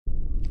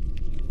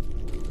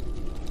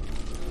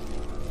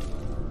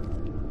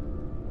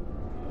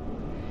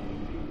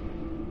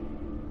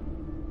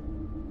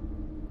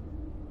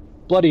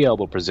Bloody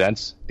Elbow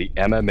presents the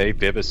MMA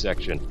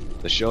Vivisection,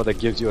 the show that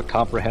gives you a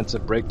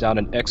comprehensive breakdown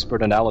and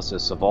expert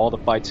analysis of all the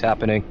fights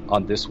happening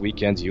on this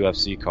weekend's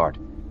UFC card.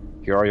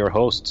 Here are your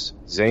hosts,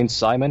 Zane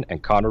Simon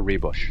and Connor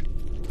Rebush.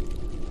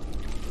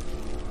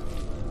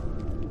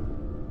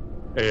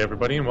 Hey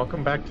everybody, and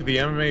welcome back to the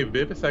MMA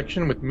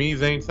Vivisection with me,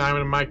 Zane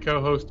Simon, and my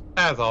co-host,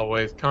 as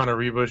always, Connor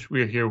Rebush.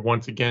 We are here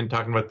once again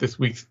talking about this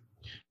week's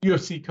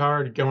UFC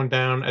card going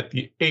down at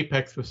the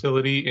Apex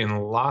facility in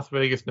Las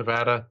Vegas,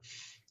 Nevada,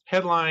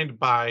 headlined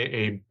by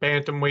a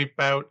bantamweight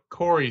bout,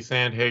 Corey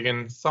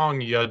Sandhagen, Song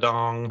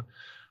Yadong,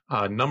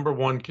 number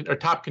one or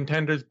top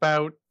contenders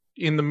bout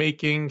in the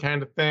making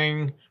kind of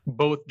thing.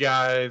 Both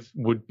guys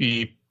would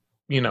be,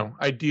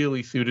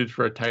 ideally suited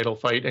for a title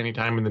fight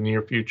anytime in the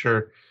near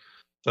future.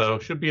 So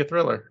should be a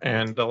thriller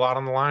and a lot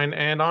on the line.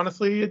 And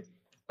honestly,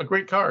 a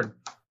great card.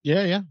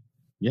 Yeah.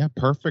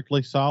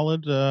 Perfectly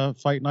solid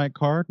fight night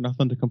card.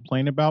 Nothing to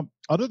complain about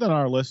other than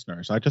our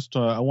listeners. I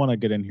want to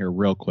get in here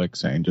real quick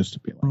saying just to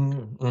be like,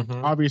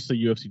 obviously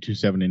UFC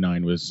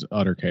 279 was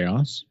utter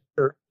chaos.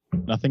 Sure.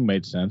 Nothing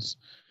made sense.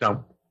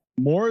 No.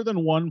 More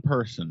than one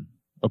person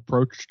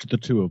approached the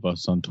two of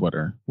us on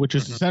Twitter, which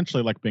is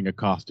essentially like being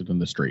accosted in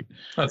the street.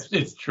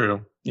 It's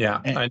true.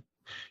 Yeah.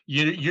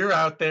 You're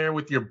out there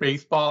with your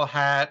baseball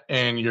hat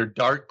and your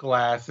dark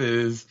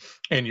glasses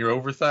and your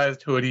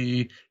oversized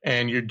hoodie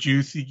and your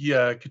juicy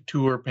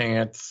couture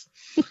pants.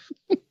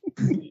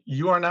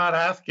 You are not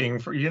asking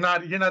for. You're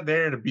not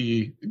there to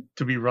be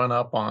run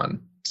up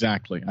on.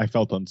 Exactly. I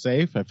felt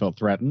unsafe. I felt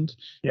threatened.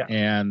 Yeah.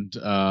 And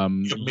you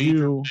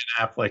Ben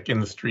Affleck in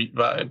the street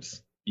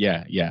vibes.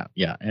 Yeah.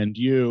 And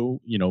you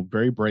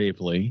very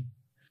bravely.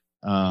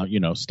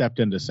 Stepped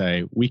in to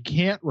say, we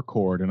can't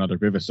record another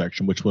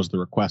Vivisection, which was the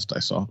request I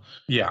saw.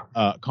 Yeah.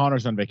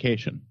 Connor's on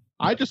vacation.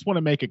 Yeah. I just want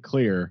to make it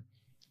clear,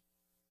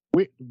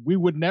 we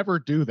would never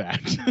do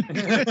that.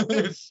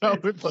 So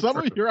if some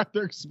of you are out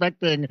there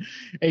expecting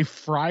a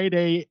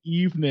Friday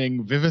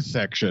evening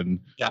Vivisection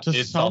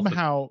to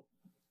somehow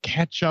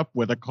catch up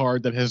with a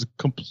card that has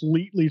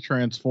completely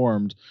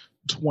transformed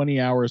 20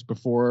 hours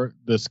before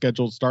the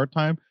scheduled start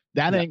time,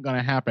 that ain't going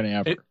to happen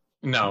ever.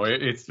 No,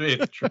 it's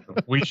true.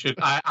 We should.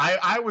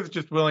 I was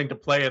just willing to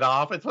play it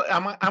off. It's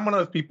I'm one of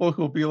those people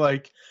who'll be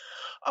like,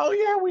 "Oh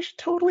yeah, we should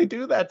totally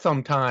do that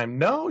sometime."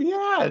 No,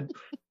 yeah,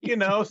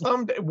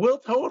 someday we'll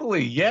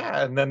totally,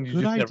 yeah. And then you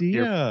Good just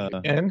idea. Never hear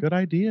again. Good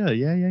idea.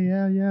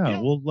 Yeah.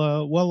 We'll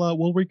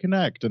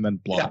reconnect and then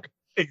block.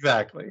 Yeah,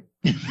 exactly.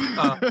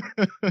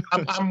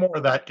 I'm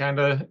more that kind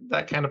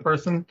of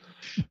person,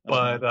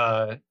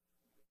 but.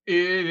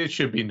 It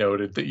should be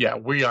noted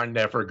that, we are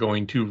never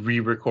going to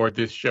re-record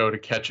this show to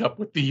catch up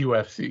with the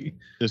UFC.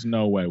 There's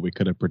no way we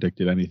could have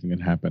predicted anything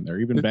that happened there.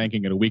 Even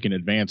banking it a week in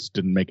advance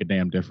didn't make a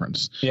damn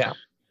difference. Yeah.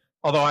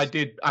 Although I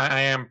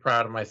am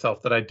proud of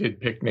myself that I did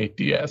pick Nate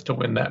Diaz to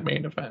win that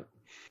main event.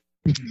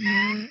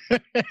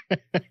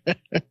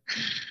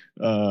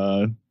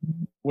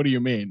 What do you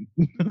mean?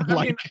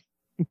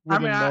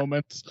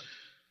 Moments?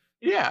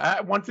 Yeah,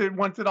 once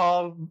it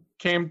all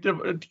came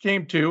to,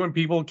 and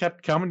people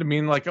kept coming to me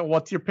and like, "Oh,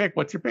 what's your pick?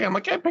 What's your pick?" I'm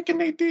like, "I'm picking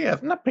Nate Diaz.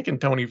 I'm not picking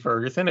Tony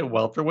Ferguson at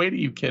welterweight. Are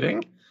you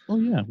kidding?" Oh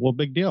yeah, well,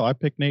 big deal. I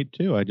picked Nate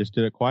too. I just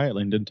did it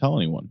quietly and didn't tell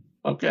anyone.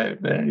 Okay,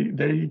 there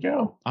you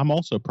go. I'm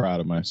also proud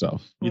of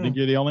myself. You think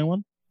you're the only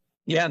one?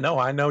 Yeah, no,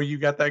 I know you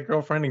got that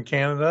girlfriend in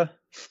Canada.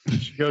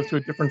 She goes to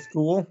a different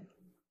school.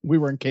 We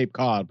were in Cape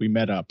Cod. We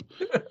met up.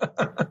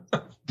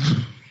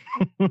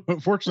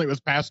 Fortunately, it was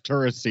past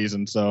tourist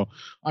season, so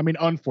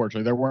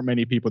unfortunately, there weren't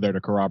many people there to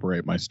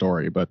corroborate my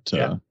story. But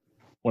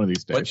one of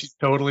these days, but she's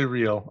totally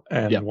real,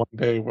 and one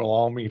day we'll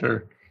all meet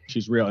her.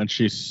 She's real, and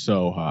she's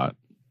so hot.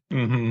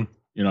 Mm-hmm.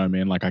 You know what I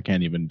mean? Like I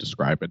can't even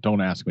describe it.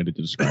 Don't ask me to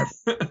describe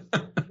it,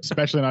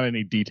 especially not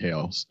any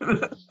details.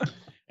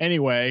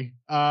 Anyway,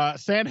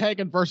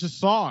 Sandhagen versus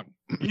Song.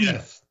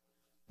 Yes,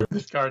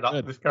 this card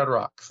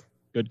rocks.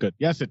 Good.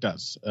 Yes, it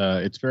does.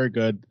 It's very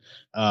good.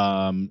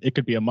 It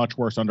could be a much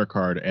worse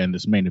undercard, and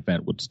this main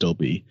event would still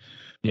be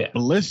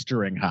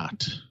blistering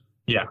hot.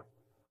 Yeah.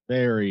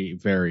 Very,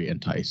 very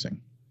enticing.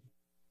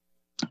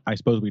 I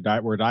suppose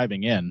we're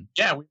diving in.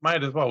 Yeah, we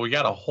might as well. We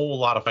got a whole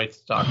lot of fights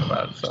to talk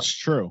about. So. It's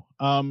true.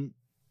 I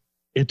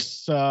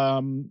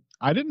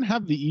didn't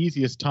have the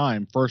easiest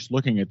time first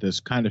looking at this,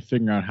 kind of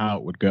figuring out how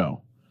it would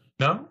go.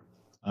 No?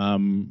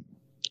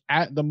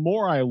 The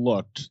more I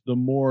looked, the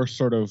more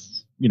sort of,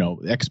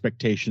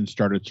 expectations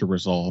started to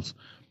resolve.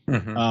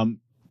 Mm-hmm.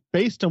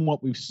 Based on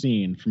what we've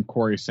seen from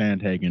Corey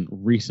Sandhagen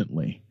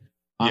recently,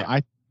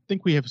 I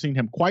think we have seen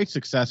him quite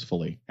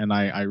successfully, and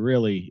I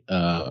really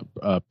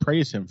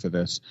praise him for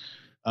this,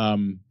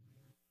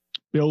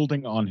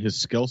 building on his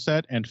skill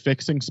set and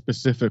fixing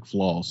specific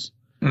flaws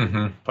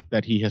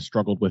that he has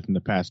struggled with in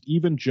the past,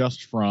 even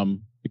just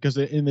because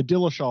in the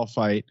Dillashaw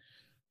fight,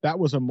 that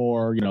was a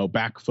more,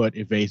 back foot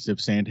evasive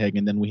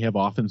Sandhagen than we have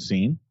often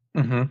seen.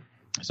 Mm-hmm.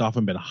 He's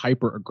often been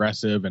hyper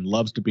aggressive and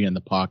loves to be in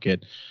the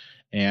pocket.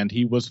 And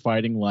he was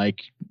fighting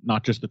like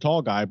not just the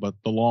tall guy, but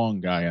the long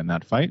guy in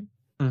that fight.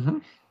 Mm-hmm.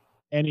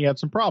 And he had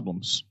some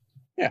problems.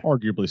 Yeah.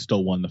 Arguably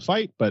still won the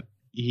fight, but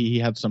he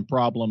had some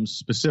problems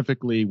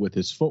specifically with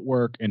his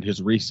footwork and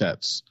his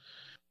resets.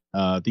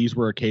 These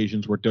were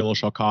occasions where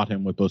Dillashaw caught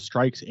him with both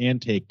strikes and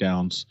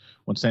takedowns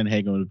when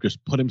Sandhagen would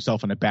just put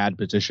himself in a bad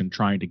position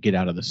trying to get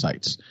out of the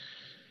sights.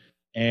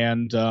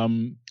 And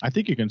I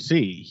think you can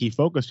see he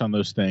focused on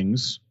those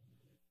things,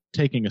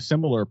 taking a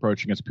similar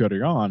approach against Petr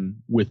Yan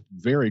with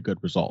very good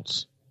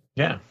results.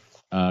 Yeah.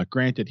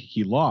 Granted,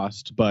 he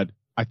lost, but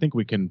I think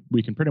we can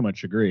pretty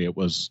much agree it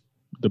was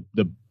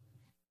the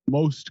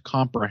most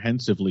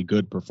comprehensively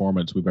good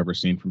performance we've ever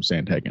seen from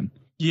Sandhagen.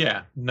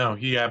 Yeah, no,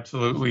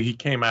 he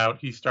came out,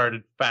 he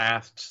started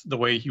fast the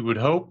way he would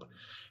hope,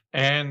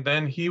 and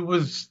then he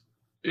was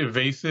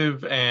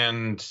evasive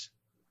and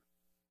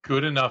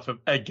good enough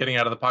at getting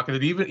out of the pocket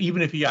that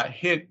even if he got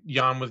hit,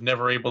 Jan was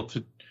never able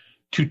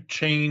to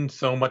chain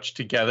so much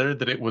together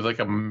that it was like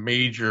a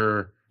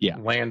major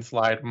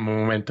landslide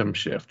momentum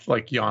shift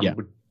like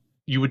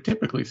you would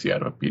typically see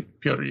out of a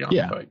Petr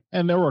Yan fight.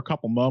 And there were a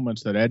couple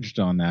moments that edged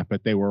on that,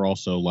 but they were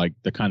also like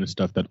the kind of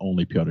stuff that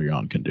only Petr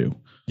Yan can do.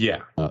 Yeah.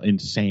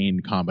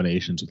 Insane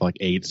combinations with like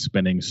 8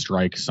 spinning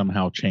strikes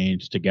somehow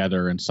chained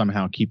together and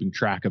somehow keeping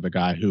track of a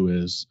guy who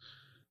is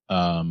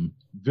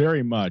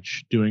very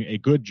much doing a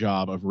good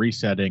job of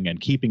resetting and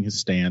keeping his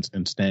stance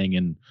and staying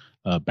in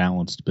a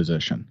balanced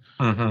position.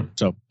 Mm-hmm.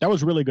 So that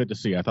was really good to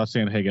see. I thought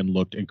Sandhagen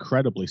looked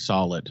incredibly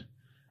solid,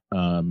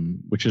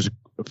 which is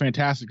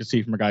fantastic to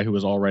see from a guy who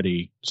was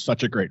already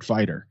such a great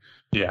fighter.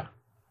 Yeah.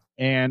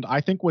 And I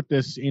think what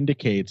this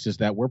indicates is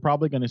that we're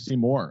probably going to see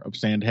more of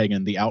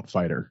Sandhagen, the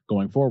outfighter,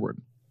 going forward.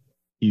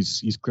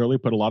 He's clearly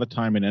put a lot of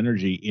time and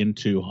energy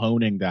into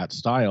honing that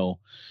style.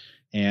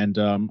 And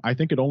I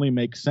think it only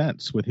makes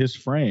sense with his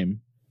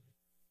frame.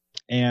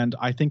 And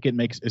I think it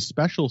makes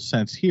especial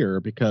sense here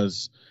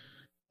because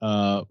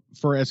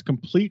for as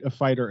complete a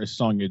fighter as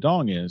Song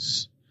Yadong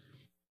is,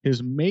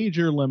 his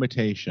major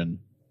limitation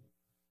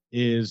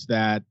is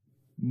that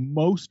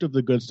most of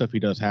the good stuff he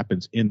does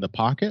happens in the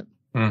pocket.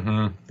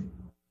 Mm-hmm.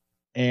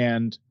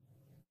 And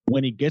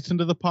when he gets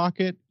into the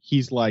pocket,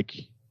 he's like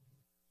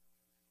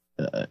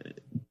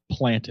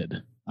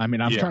planted. I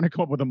mean, I'm trying to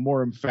come up with a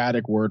more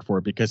emphatic word for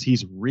it because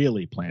he's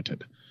really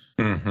planted.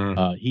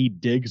 Mm-hmm. He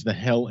digs the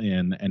hell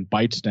in and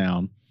bites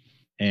down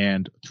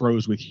and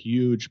throws with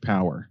huge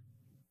power.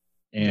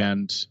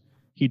 And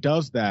he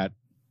does that.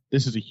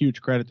 This is a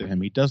huge credit to him.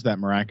 He does that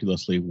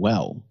miraculously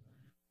well.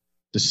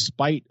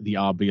 Despite the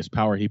obvious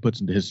power he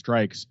puts into his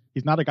strikes,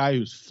 he's not a guy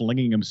who's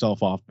flinging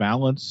himself off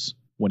balance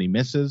when he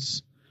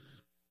misses.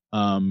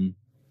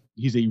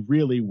 He's a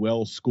really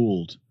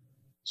well-schooled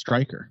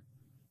striker.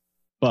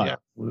 But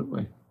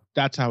absolutely.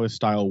 That's how his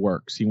style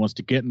works. He wants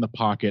to get in the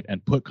pocket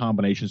and put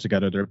combinations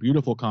together. They're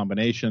beautiful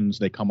combinations.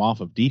 They come off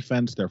of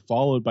defense. They're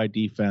followed by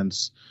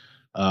defense,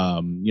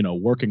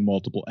 working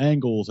multiple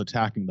angles,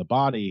 attacking the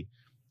body.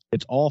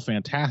 It's all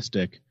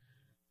fantastic.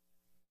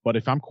 But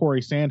if I'm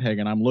Corey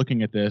Sandhagen, I'm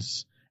looking at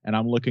this and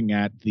I'm looking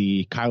at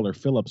the Kyler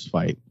Phillips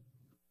fight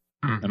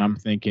and I'm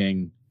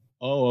thinking,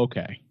 oh,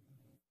 okay,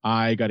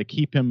 I got to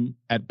keep him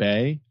at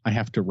bay. I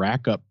have to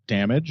rack up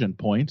damage and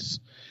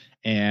points,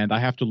 and I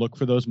have to look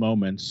for those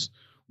moments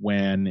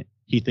when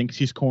he thinks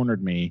he's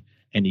cornered me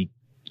and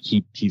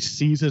he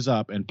seizes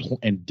up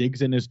and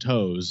digs in his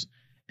toes,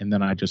 and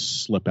then I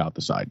just slip out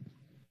the side.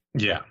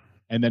 Yeah.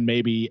 And then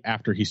maybe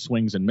after he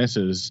swings and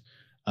misses,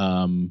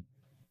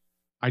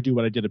 I do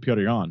what I did to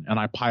Petr Yan, and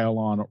I pile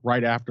on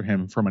right after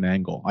him from an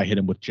angle. I hit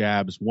him with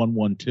jabs,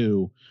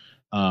 1-1-2,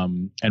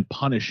 and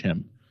punish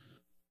him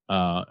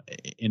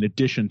in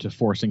addition to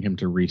forcing him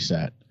to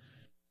reset.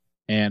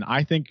 And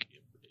I think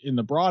in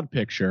the broad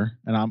picture,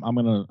 and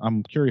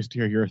I'm curious to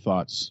hear your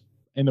thoughts.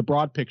 In the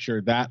broad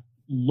picture, that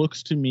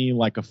looks to me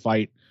like a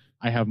fight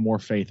I have more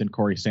faith in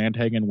Corey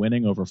Sandhagen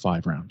winning over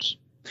 5 rounds.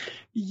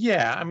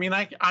 Yeah, I mean,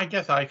 I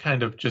guess I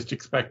kind of just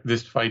expect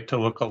this fight to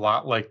look a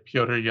lot like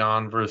Petr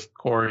Yan versus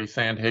Corey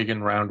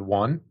Sandhagen round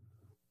 1.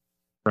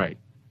 Right.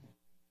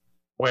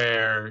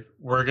 Where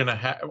we're going to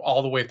have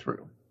all the way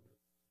through.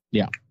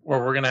 Yeah. Where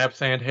we're going to have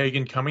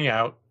Sandhagen coming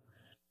out,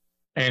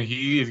 and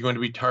he is going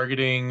to be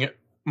targeting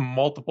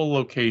multiple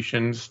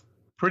locations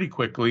pretty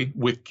quickly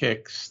with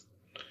kicks,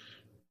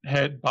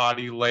 head,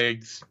 body,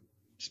 legs,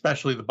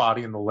 especially the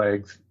body and the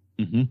legs.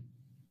 Mm-hmm.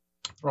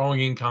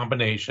 Throwing in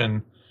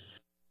combination.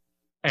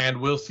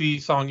 And we'll see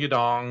Song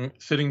Yadong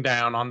sitting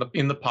down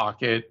in the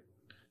pocket,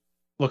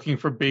 looking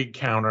for big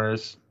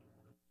counters,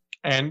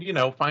 and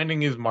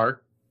finding his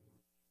mark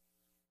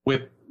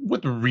with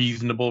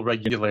reasonable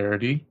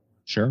regularity.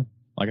 Sure,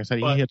 like I said,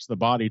 he hits the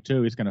body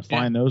too. He's going to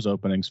find those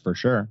openings for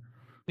sure.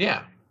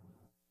 Yeah.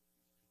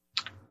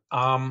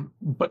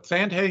 But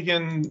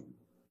Sandhagen,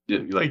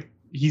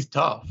 he's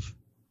tough.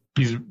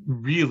 He's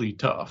really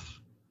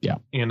tough. Yeah.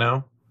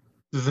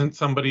 This isn't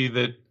somebody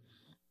that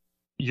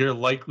you're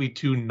likely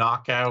to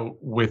knock out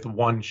with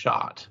one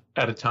shot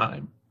at a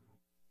time.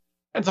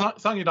 And Song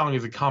Yadong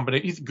is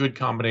he's a good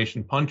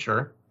combination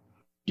puncher.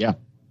 Yeah.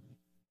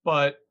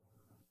 But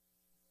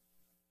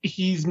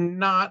he's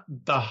not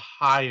the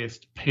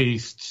highest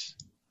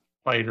paced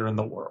fighter in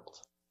the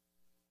world.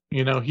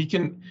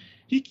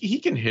 He he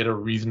can hit a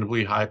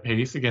reasonably high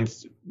pace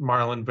against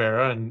Marlon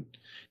Vera and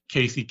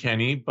Casey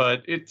Kenny,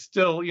 but it's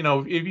still, you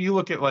know, if you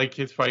look at like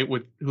his fight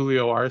with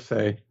Julio Arce,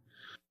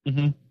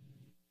 Mm-hmm.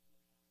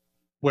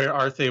 where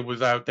Arce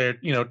was out there,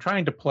 you know,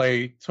 trying to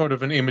play sort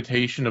of an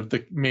imitation of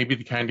maybe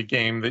the kind of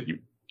game that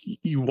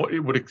you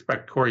would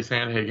expect Corey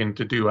Sandhagen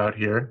to do out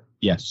here.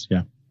 Yes,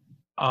 yeah.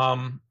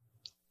 Song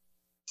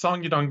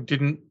Yadong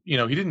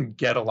didn't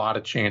get a lot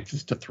of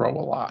chances to throw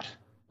a lot.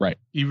 Right.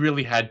 He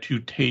really had to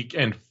take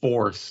and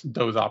force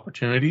those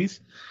opportunities.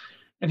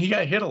 And he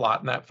got hit a lot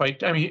in that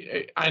fight. I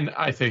mean,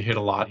 I say hit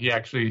a lot. He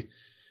actually,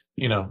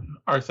 you know,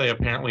 Arce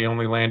apparently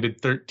only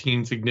landed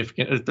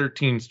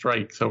 13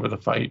 strikes over the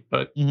fight.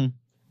 But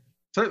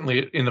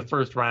certainly in the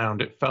first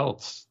round, it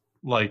felt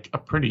like a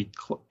pretty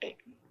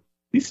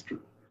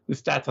the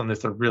stats on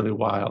this are really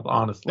wild,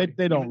 honestly.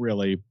 They don't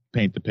really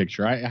paint the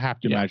picture. I have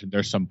to imagine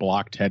there's some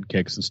blocked head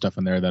kicks and stuff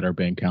in there that are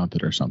being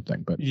counted or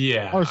something. But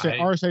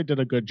Arce did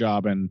a good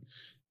job, and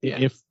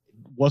if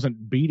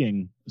wasn't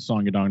beating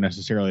Song Yadong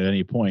necessarily at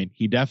any point,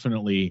 he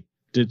definitely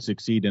did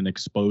succeed in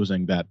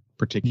exposing that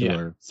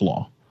particular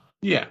flaw.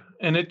 Yeah,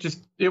 and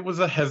it was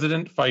a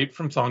hesitant fight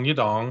from Song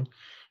Yadong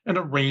and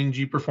a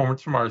rangy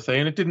performance from Arce,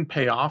 and it didn't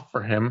pay off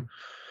for him.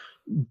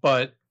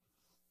 But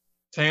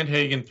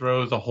Sandhagen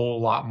throws a whole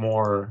lot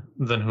more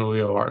than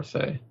Julio Arce.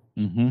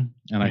 Mm-hmm.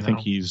 And I think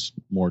he's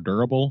more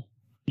durable.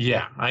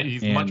 Yeah,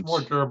 he's much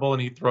more durable,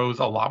 and he throws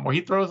a lot more.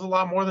 He throws a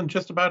lot more than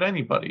just about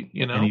anybody,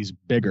 you know? And he's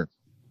bigger.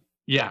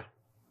 Yeah.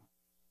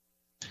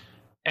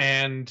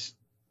 And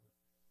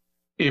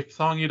if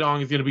Song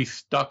Yadong is going to be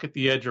stuck at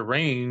the edge of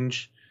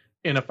range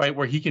in a fight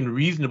where he can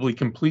reasonably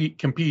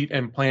compete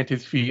and plant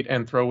his feet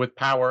and throw with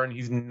power, and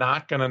he's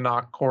not going to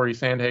knock Corey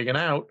Sandhagen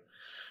out,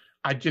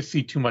 I just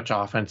see too much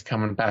offense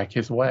coming back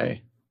his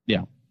way.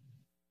 Yeah.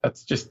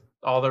 That's just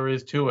all there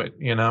is to it,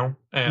 you know?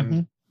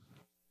 And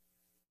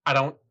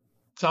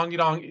Song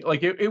Yadong,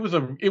 like it was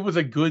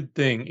a good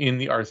thing in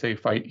the Arce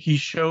fight. He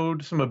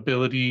showed some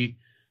ability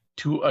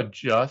to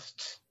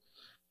adjust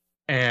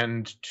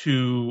and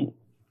to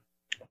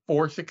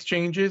force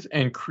exchanges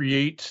and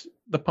create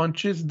the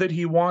punches that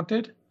he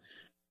wanted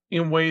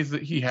in ways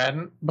that he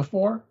hadn't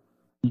before.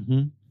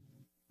 Mm-hmm.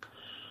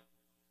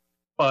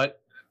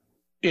 But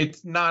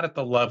it's not at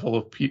the level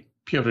of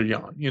Petr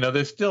Yan. You know,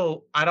 there's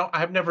still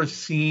I've never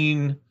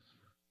seen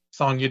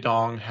Song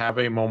Yadong have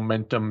a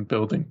momentum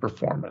building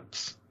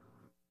performance.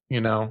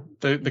 You know,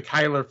 the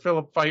Kyler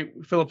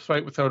Phillips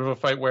fight was sort of a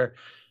fight where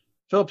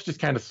Phillips just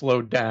kind of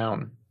slowed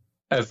down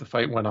as the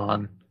fight went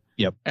on.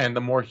 Yep. And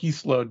the more he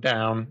slowed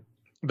down,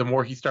 the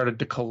more he started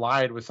to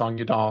collide with Song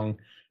Yadong,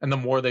 and the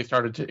more they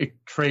started to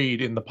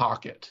trade in the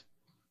pocket.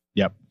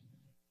 Yep.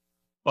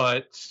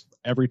 But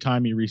every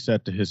time he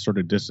reset to his sort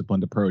of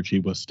disciplined approach, he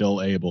was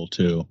still able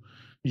to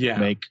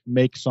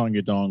make Song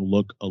Yadong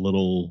look a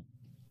little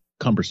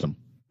cumbersome.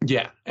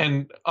 Yeah,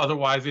 and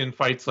otherwise in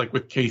fights like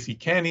with Casey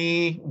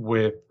Kenny,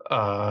 with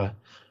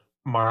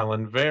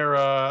Marlon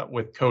Vera,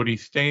 with Cody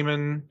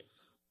Stamen,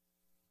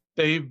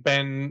 they've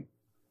been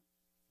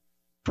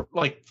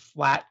like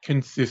flat,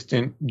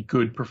 consistent,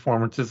 good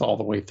performances all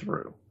the way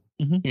through.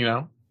 Mm-hmm. You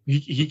know,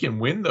 he can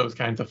win those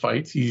kinds of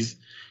fights.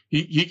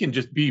 He can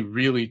just be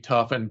really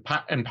tough and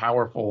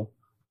powerful.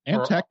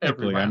 And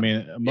technically, I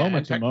mean,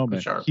 moment to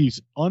moment,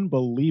 he's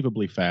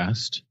unbelievably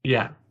fast.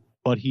 Yeah.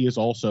 But he is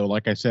also,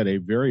 like I said, a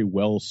very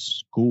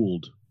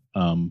well-schooled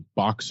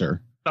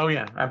boxer. Oh,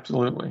 yeah,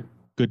 absolutely.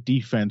 Good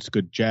defense,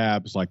 good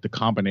jabs. Like the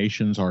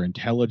combinations are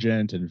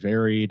intelligent and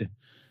varied.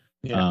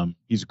 Yeah.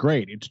 He's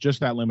great. It's just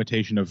that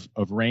limitation of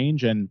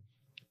range, and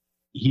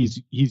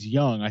he's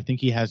young. I think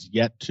he has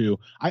yet to.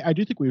 I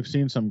do think we've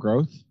seen some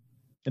growth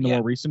in the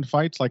more recent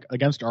fights. Like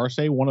against Arce,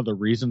 one of the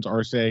reasons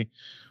Arce,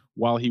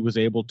 while he was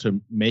able to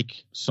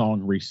make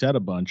Song reset a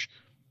bunch,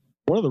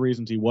 one of the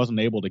reasons he wasn't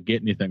able to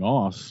get anything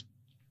off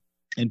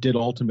and did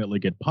ultimately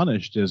get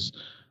punished is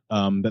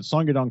that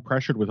Song Yadong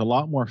pressured with a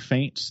lot more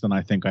feints than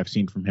I think I've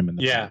seen from him in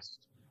the past.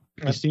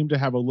 He seemed to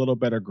have a little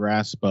better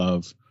grasp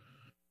of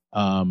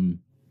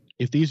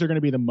if these are going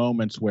to be the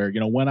moments where, you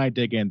know, when I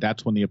dig in,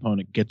 that's when the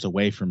opponent gets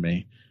away from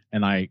me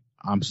and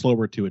I'm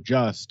slower to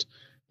adjust,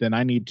 then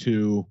I need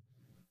to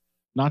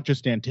not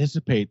just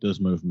anticipate those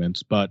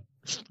movements, but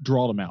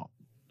draw them out.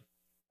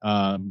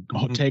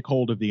 Take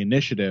hold of the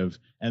initiative,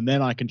 and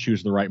then I can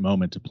choose the right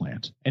moment to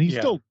plant. And he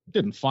still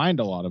didn't find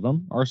a lot of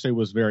them. Arce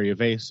was very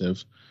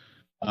evasive.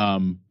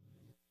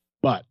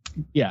 But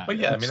yeah, I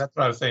mean, that's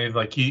what I was saying is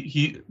like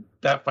he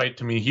that fight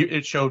to me,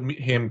 it showed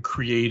him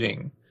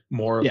creating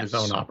more of his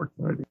own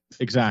opportunities.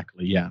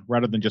 Exactly. Yeah.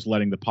 Rather than just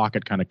letting the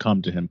pocket kind of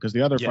come to him. Because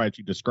the other fights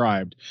you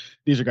described,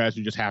 these are guys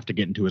who just have to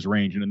get into his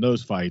range. And in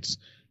those fights,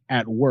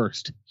 at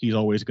worst, he's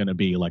always going to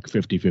be like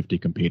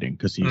 50-50 competing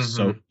because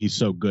he's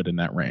so good in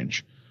that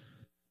range.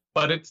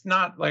 But it's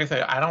not, like I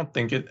say, I don't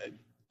think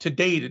to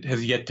date, it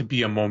has yet to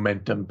be a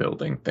momentum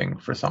building thing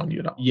for Song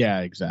Yadong.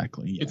 Yeah,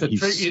 exactly. Yeah.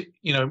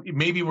 It's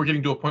maybe we're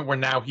getting to a point where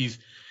now he's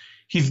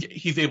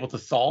able to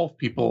solve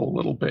people a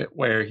little bit,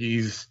 where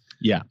he's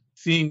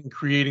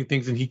creating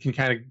things, and he can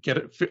kind of get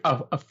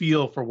a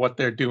feel for what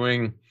they're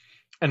doing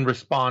and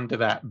respond to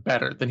that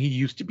better than he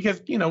used to,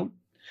 because,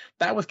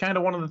 that was kind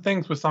of one of the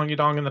things with Song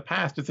Yadong in the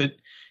past, is that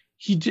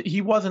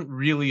he wasn't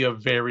really a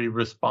very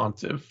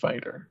responsive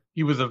fighter.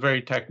 He was a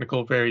very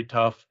technical, very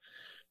tough,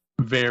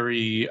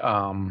 very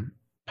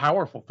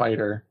powerful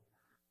fighter,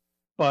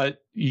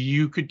 but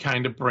you could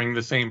kind of bring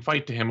the same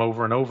fight to him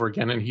over and over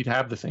again, and he'd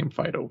have the same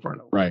fight over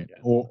and over right. again.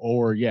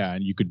 Or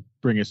and you could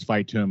bring his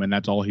fight to him, and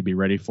that's all he'd be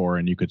ready for,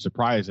 and you could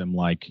surprise him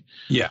like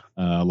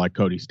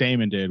Cody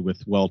Stamann did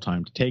with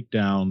well-timed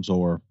takedowns,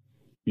 or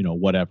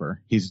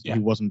whatever. He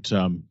wasn't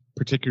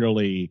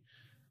particularly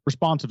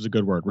responsive is a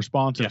good word.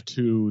 Responsive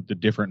to the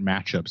different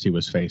matchups he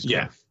was faced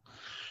with.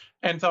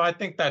 And so I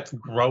think that's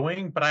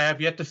growing, but I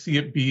have yet to see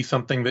it be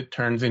something that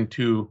turns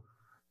into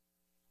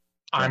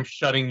I'm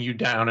shutting you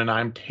down and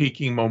I'm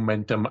taking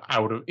momentum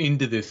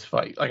into this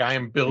fight. Like, I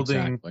am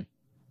building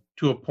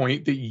to a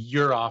point that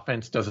your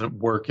offense doesn't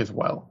work as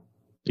well.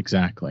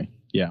 Exactly.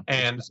 Yeah.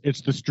 And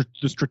it's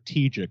the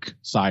strategic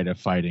side of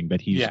fighting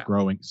that he's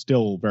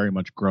still very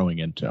much growing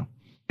into.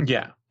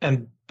 Yeah.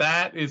 And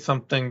that is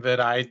something that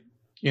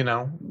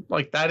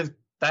that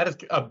is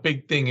a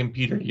big thing in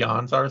Peter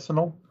Yan's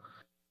arsenal.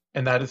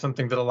 And that is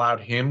something that allowed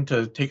him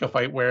to take a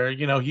fight where, he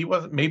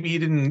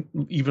didn't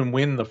even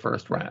win the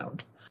first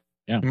round.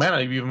 Yeah. He might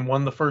not have even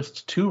won the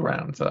first 2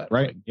 rounds of that.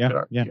 Right.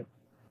 Fight, yeah.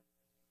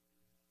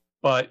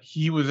 But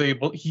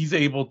he's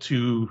able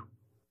to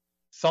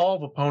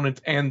solve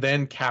opponents and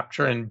then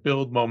capture and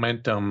build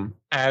momentum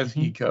as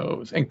he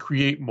goes and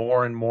create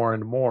more and more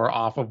and more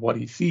off of what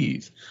he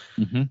sees.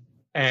 Mm-hmm.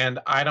 And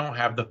I don't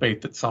have the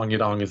faith that Song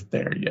Yadong is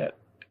there yet.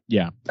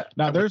 Yeah.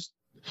 Now go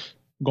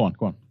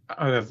on.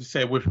 I have to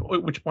say, at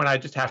which point I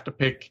just have to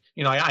pick,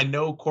 I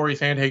know Corey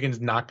Sandhagen's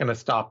not going to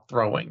stop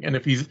throwing. And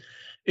if he's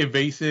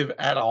evasive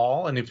at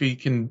all, and if he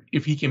can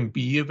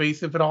be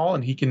evasive at all,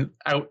 and he can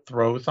out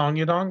throw Song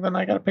Yadong, then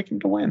I got to pick him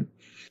to win.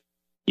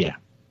 Yeah.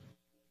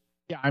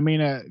 Yeah. I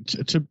mean,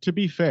 to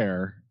be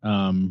fair,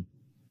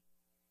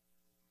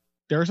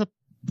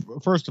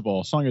 first of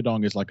all, Song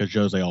Yadong is like a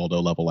Jose Aldo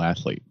level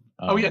athlete.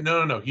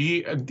 No.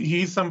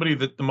 He's somebody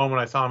that the moment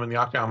I saw him in the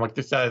octagon, I'm like,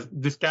 this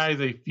guy is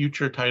a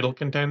future title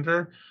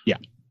contender. Yeah.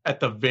 At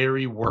the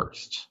very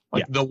worst.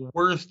 The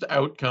worst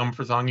outcome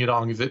for Song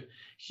Yadong is that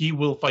he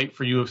will fight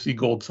for UFC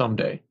gold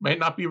someday. Might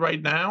not be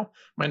right now,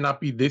 might not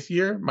be this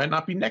year, might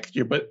not be next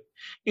year, but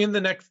in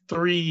the next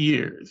 3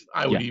 years,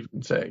 I would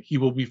even say he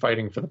will be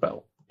fighting for the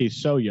belt. He's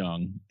so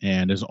young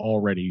and is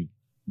already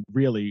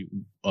really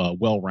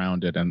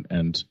well-rounded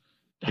and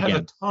has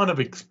a ton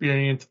of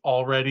experience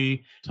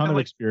already.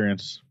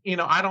 Experience.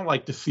 I don't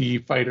like to see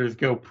fighters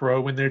go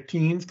pro in their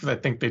teens because I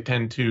think they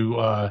tends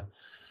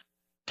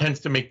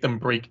to make them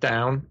break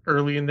down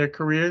early in their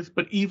careers.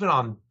 But even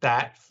on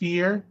that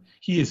fear,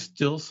 he is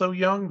still so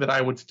young that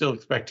I would still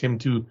expect him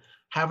to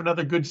have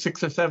another good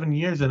 6 or 7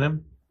 years in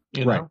him.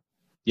 Right.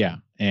 Yeah.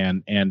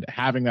 And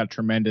having that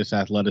tremendous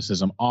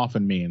athleticism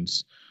often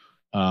means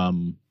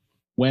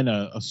when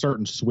a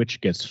certain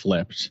switch gets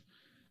flipped,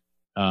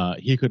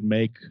 he could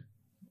make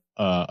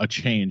a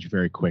change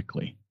very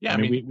quickly. Yeah, I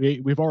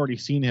mean, we've already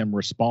seen him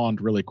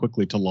respond really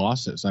quickly to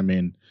losses. I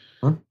mean,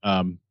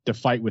 the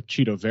fight with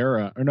Chito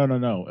Vera, or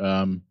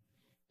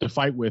the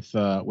fight with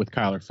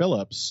Kyler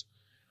Phillips,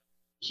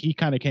 he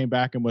kind of came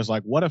back and was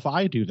like, "What if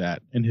I do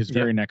that in his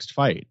very next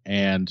fight?"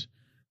 And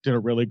did a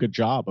really good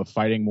job of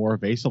fighting more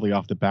evasively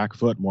off the back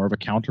foot, more of a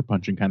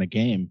counterpunching kind of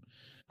game.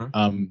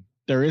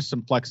 There is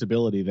some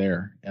flexibility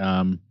there,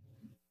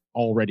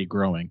 already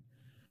growing.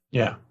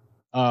 Yeah.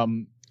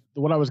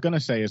 What I was going to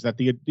say is that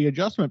the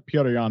adjustment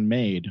Petr Yan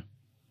made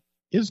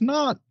is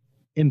not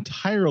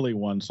entirely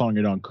one Song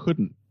Yadong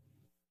couldn't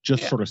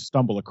just sort of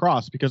stumble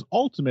across, because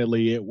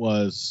ultimately it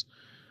was,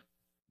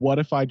 what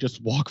if I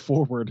just walk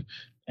forward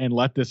and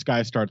let this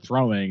guy start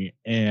throwing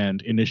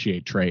and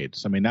initiate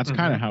trades? I mean, that's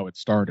kind of how it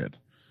started.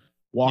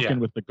 Walk in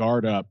with the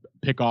guard up,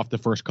 pick off the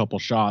first couple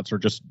shots, or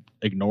just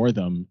ignore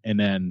them and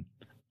then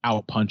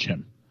out punch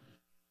him.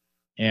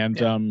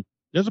 And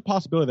there's a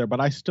possibility there, but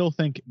I still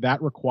think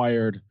that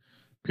required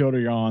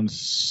Petr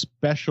Yan's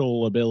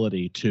special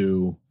ability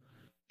to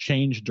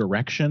change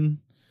direction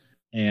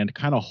and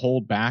kind of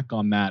hold back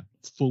on that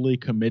fully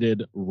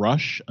committed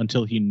rush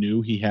until he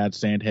knew he had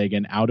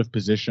Sandhagen out of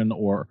position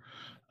or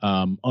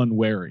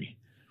unwary.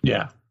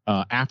 Yeah.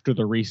 After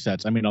the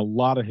resets. I mean, a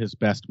lot of his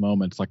best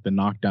moments, like the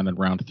knockdown in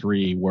round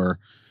 3, were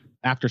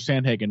after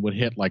Sandhagen would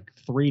hit like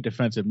 3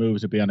 defensive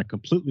moves, it'd be on a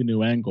completely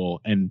new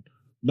angle, and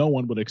no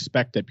one would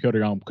expect that Petr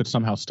Yan could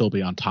somehow still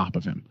be on top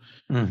of him.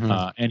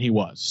 And he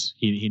was.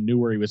 He knew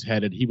where he was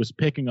headed. He was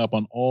picking up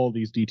on all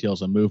these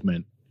details of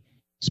movement,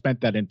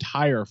 spent that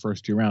entire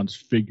first 2 rounds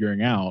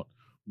figuring out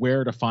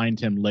where to find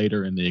him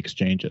later in the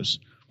exchanges.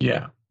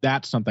 Yeah.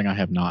 That's something I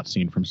have not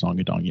seen from Song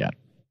Yadong yet.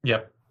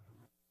 Yep.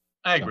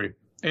 I agree.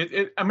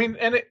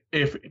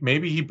 If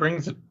maybe he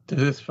brings it to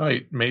this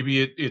fight,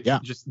 maybe it's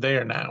just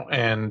there now.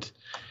 And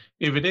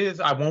if it is,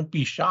 I won't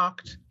be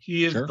shocked.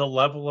 He is the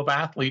level of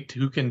athlete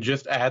who can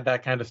just add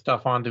that kind of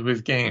stuff onto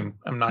his game.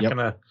 I'm not going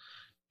to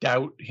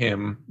doubt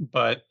him,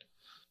 but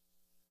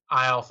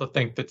I also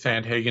think that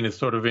Sandhagen is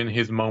sort of in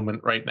his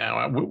moment right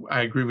now.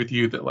 I agree with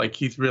you that like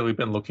he's really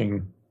been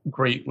looking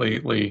great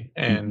lately,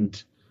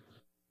 and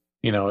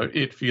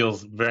it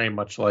feels very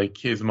much like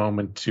his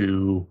moment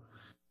to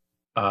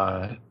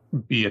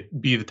be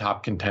the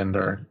top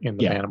contender in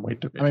the bantamweight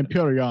division. I mean,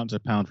 Petr Yan's a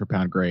pound for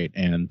pound great,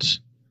 and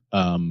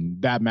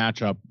that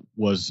matchup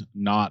was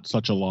not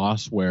such a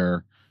loss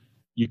where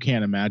you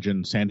can't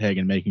imagine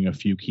Sandhagen making a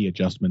few key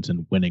adjustments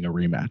and winning a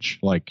rematch.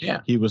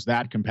 He was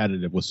that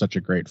competitive with such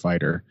a great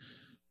fighter.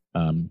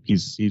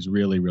 He's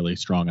really, really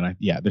strong, and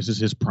this is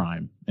his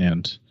prime.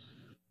 And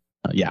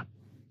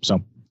so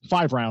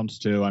 5 rounds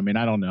too. I mean,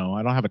 I don't know.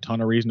 I don't have a ton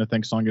of reason to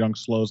think Song Yadong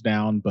slows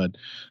down, but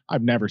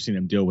I've never seen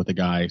him deal with a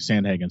guy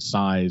Sandhagen's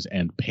size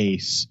and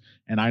pace.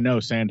 And I know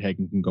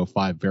Sandhagen can go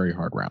 5 very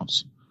hard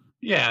rounds.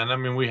 Yeah, and I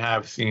mean, we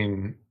have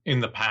seen in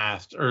the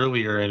past,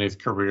 earlier in his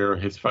career,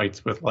 his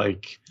fights with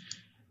like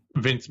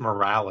Vince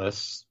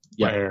Morales,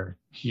 where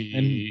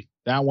and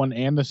that one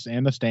and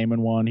the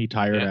Stamen one, he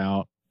tired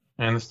out.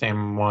 And the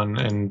Stamen one,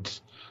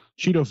 and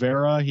Chito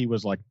Vera, he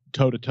was like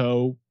toe to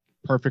toe,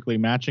 perfectly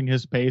matching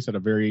his pace at a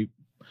very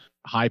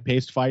high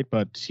paced fight,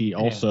 but he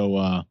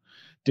also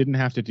didn't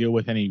have to deal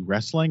with any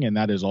wrestling, and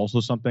that is also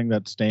something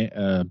that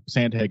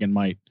Sandhagen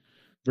might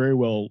very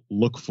well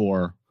look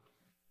for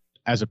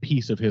as a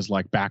piece of his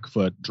like back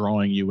foot,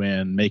 drawing you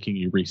in, making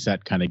you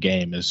reset kind of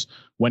game, is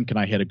when can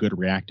I hit a good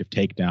reactive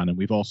takedown? And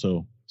we've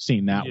also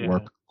seen that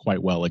work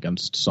quite well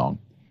against Song.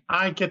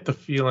 I get the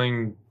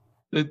feeling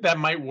that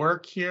might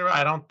work here.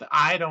 I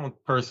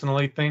don't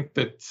personally think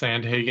that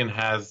Sandhagen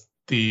has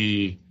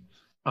the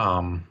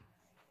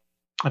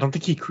I don't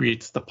think he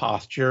creates the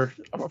posture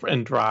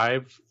and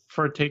drive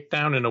for a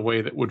takedown in a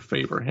way that would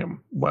favor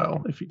him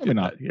well if he did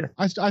that here.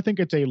 I think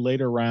it's a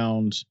later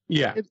round.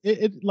 Yeah.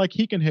 It like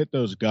he can hit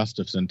those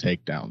Gustafsson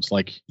takedowns.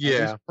 Like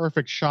his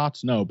perfect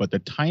shots, no, but the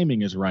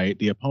timing is right.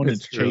 The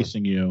opponent's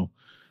chasing you.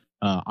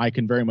 I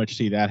can very much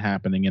see that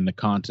happening in the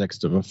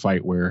context of a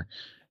fight where,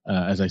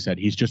 as I said,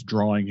 he's just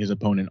drawing his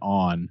opponent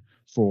on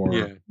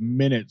for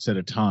minutes at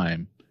a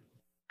time.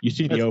 You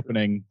see the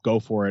opening, go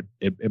for it.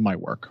 It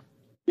might work.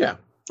 Yeah.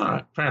 All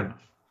right. Fair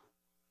enough.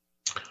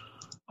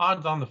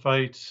 Odds on the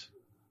fight: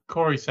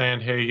 Corey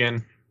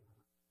Sandhagen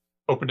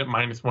opened at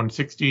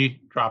 -160,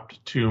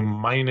 dropped to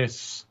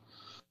minus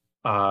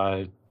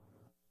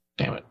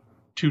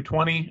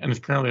 220, and is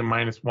currently at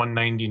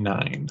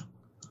 -199.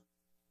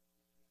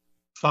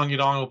 Song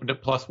Yadong opened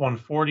at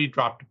 +140,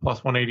 dropped to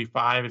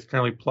 +185, is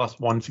currently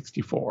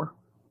 +164.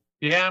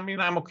 Yeah, I mean,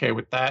 I'm okay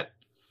with that.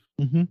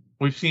 Mm-hmm.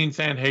 We've seen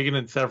Sandhagen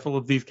in several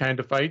of these kind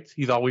of fights.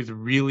 He's always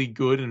really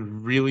good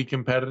and really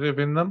competitive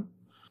in them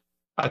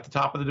at the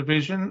top of the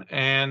division.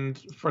 And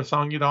for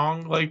Song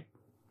Yadong,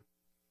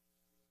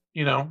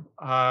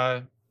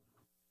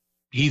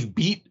 he's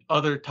beat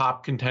other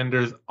top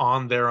contenders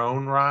on their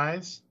own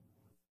rise,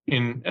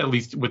 at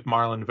least with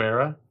Marlon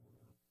Vera.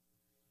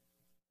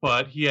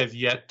 But he has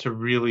yet to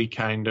really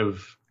kind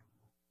of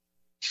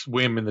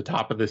swim in the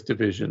top of this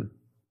division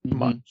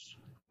much.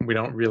 We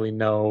don't really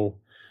know.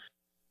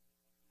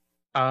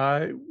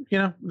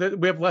 That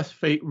we have less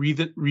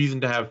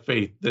reason to have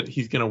faith that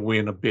he's going to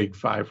win a big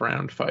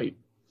 5-round fight.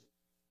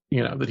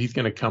 That he's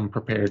going to come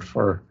prepared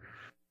for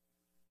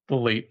the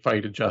late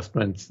fight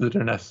adjustments that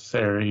are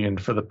necessary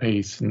and for the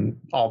pace and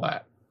all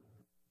that.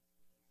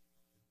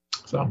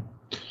 So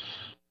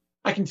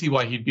I can see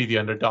why he'd be the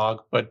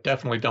underdog, but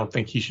definitely don't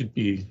think he should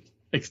be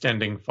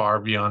extending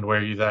far beyond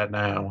where he's at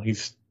now.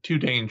 He's too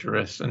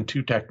dangerous and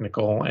too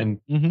technical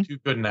and too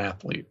good an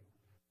athlete.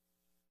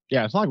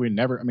 Yeah, it's not like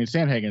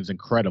Sandhagen's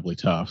incredibly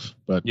tough,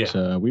 but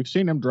we've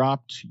seen him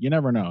dropped. You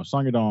never know.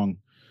 Song Yadong,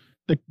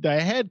 the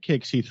head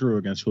kicks he threw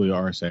against Julio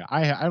Arce,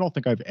 I don't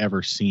think I've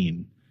ever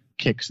seen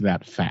kicks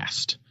that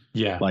fast.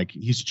 Yeah. Like,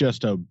 he's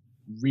just a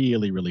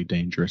really, really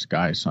dangerous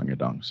guy, Song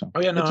Yadong. So.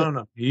 Oh, yeah,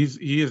 no.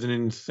 He is an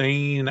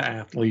insane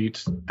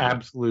athlete,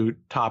 absolute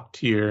top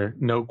tier,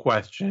 no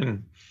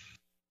question.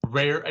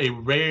 A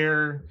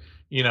rare,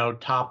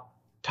 top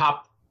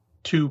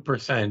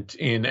 2%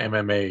 in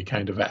MMA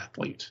kind of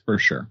athlete. For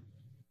sure.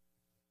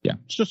 Yeah,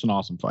 it's just an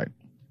awesome fight.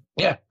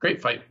 Yeah,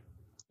 great fight.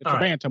 It's a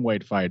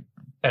bantamweight fight.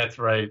 That's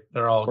right.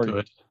 They're all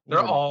good. They're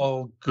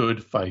all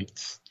good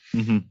fights.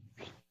 Mm-hmm.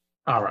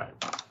 All right.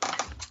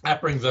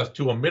 That brings us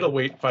to a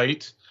middleweight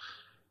fight.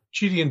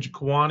 Chidi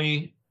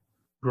Njokuani,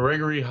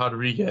 Gregory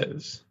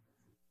Rodriguez.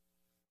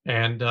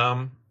 And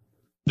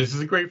this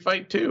is a great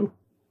fight, too.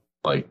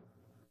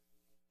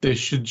 This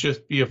should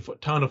just be a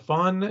ton of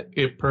fun.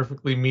 It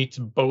perfectly meets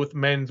both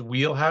men's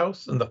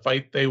wheelhouse and the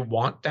fight they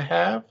want to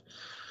have.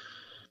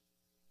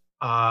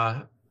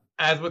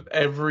 As with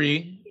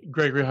every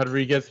Gregory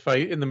Rodriguez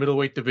fight in the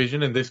middleweight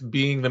division, and this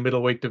being the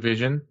middleweight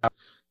division,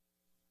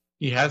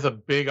 he has a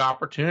big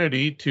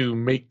opportunity to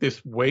make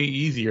this way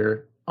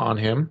easier on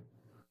him.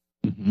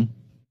 Mm-hmm.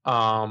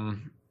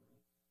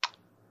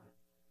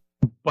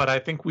 But I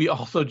think we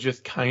also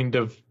just kind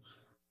of,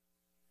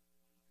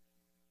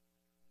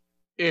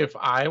 if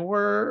I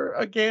were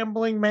a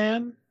gambling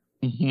man,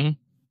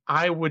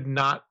 I would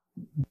not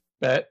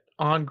bet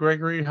on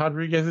Gregory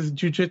Rodriguez's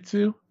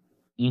jiu-jitsu.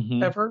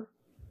 ever.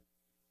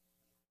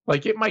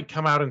 Like, it might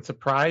come out and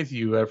surprise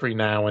you every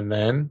now and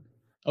then.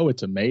 Oh,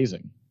 it's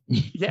amazing.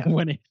 Yeah.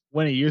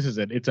 when he uses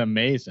it, it's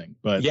amazing.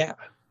 But yeah,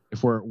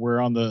 if we're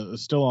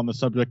still on the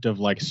subject of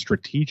like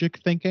strategic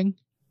thinking,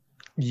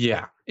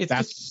 yeah,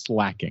 that's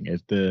slacking.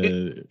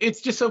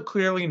 It's just so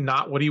clearly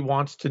not what he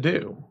wants to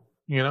do.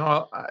 You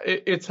know,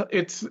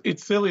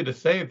 it's silly to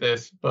say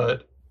this,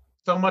 but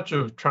so much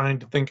of trying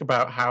to think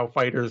about how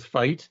fighters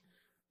fight,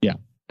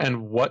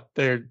 and what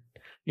their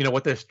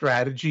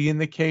strategy in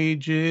the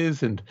cage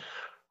is, and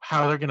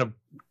how they're going to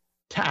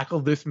tackle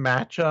this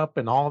matchup,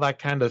 and all that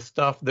kind of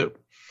stuff that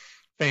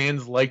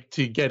fans like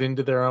to get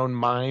into their own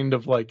mind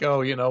of, like,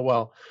 oh,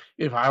 well,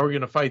 if I were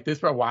going to fight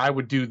this, well, I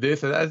would do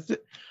this. And that's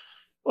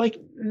like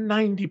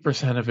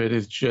 90% of it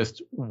is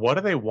just, what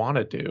do they want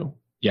to do?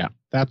 Yeah,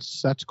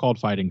 that's called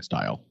fighting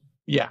style.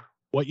 Yeah.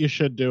 What you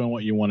should do and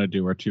what you want to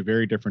do are two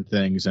very different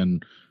things.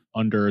 And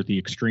under the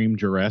extreme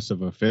duress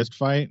of a fist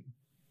fight,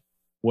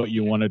 what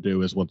you want to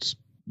do is what's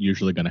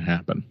usually going to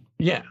happen.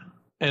 Yeah.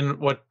 And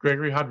what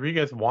Gregory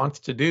Rodriguez wants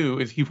to do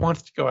is he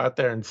wants to go out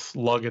there and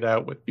slug it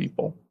out with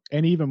people.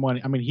 And even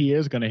he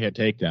is going to hit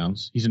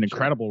takedowns. He's an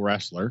incredible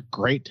wrestler,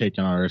 great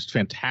takedown artist,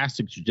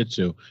 fantastic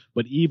jiu-jitsu.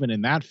 But even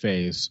in that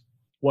phase,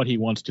 what he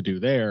wants to do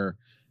there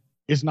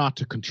is not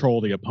to control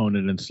the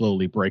opponent and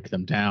slowly break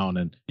them down.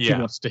 And he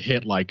wants to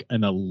hit like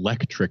an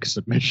electric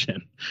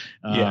submission.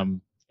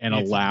 And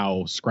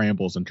allow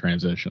scrambles and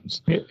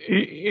transitions.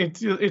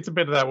 It's a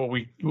bit of that what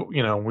we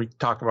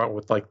talk about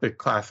with like the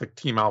classic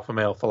team alpha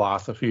male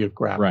philosophy of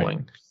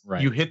grappling.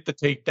 Right. You hit the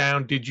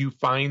takedown. Did you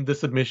find the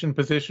submission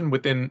position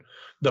within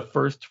the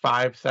first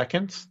 5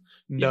 seconds?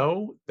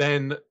 No.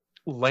 Then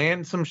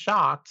land some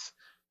shots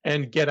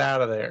and get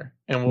out of there,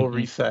 and we'll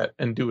reset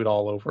and do it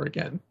all over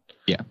again.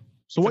 Yeah.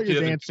 So what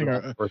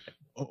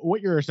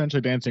you're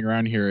essentially dancing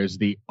around here is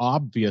the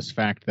obvious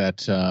fact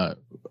that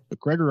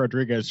Gregor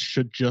Rodriguez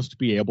should just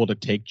be able to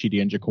take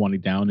Chidi Njokuani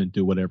down and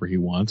do whatever he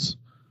wants.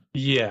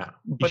 Yeah,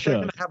 but they're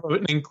going to have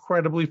an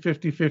incredibly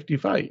 50-50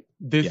 fight.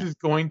 This is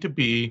going to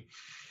be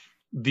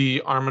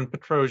the Armen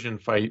Petrosian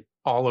fight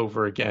all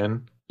over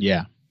again.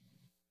 Yeah.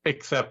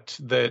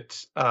 Except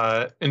that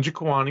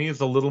Njokuani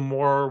is a little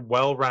more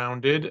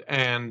well-rounded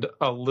and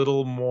a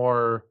little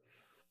more...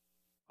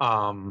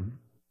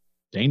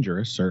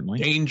 dangerous, certainly.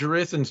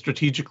 Dangerous and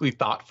strategically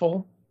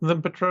thoughtful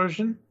than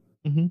Petrosian.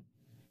 Mm-hmm.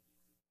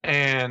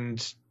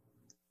 And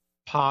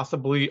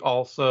possibly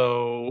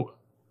also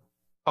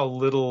a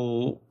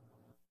little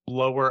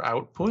lower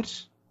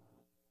output.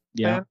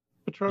 Yeah.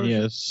 Petrosian.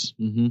 Yes.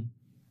 Mm-hmm.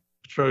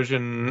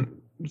 Petrosian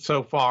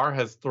so far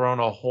has thrown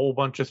a whole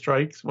bunch of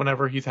strikes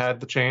whenever he's had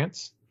the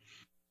chance.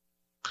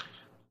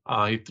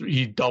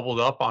 He doubled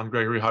up on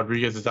Gregory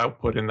Rodriguez's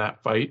output in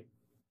that fight.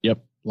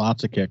 Yep.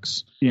 Lots of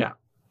kicks. Yeah.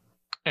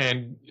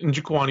 And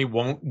Njokuani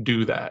won't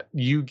do that.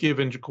 You give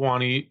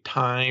Njokuani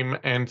time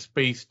and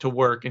space to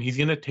work, and he's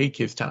going to take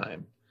his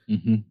time.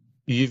 Mm-hmm.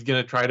 He's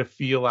going to try to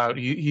feel out.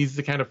 He's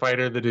the kind of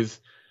fighter that is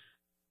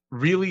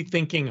really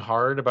thinking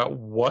hard about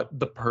what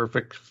the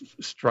perfect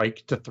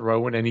strike to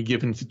throw in any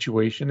given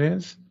situation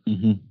is,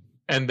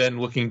 and then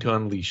looking to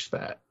unleash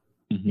that.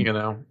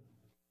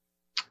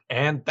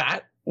 And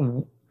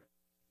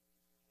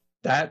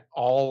that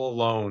all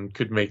alone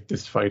could make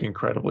this fight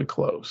incredibly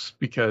close,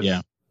 because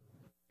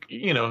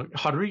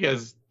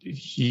Rodriguez,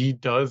 he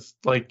does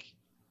like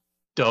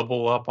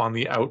double up on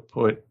the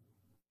output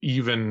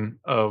even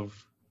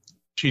of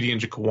Chidi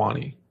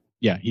Njokuani.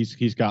 Yeah,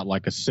 he's got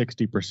like a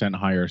 60%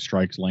 higher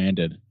strikes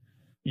landed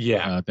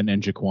than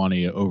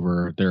Njokuani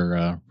over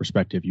their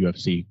respective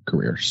UFC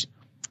careers.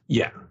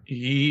 Yeah,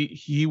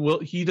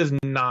 he does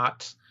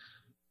not,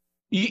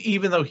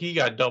 even though he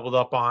got doubled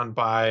up on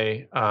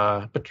by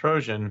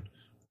Petrosian,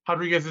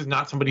 Rodriguez is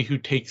not somebody who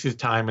takes his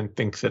time and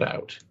thinks it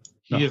out.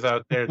 He is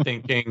out there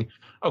thinking,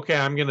 okay,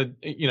 I'm going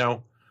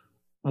to,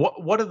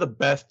 what are the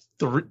best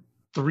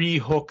three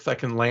hooks I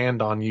can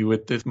land on you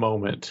at this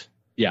moment?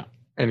 Yeah.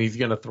 And he's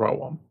going to throw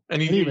them.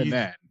 And even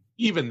then,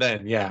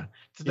 yeah.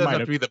 It doesn't have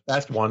to be the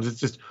best ones.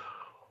 It's just,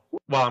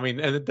 well, I mean,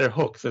 and they're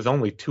hooks. There's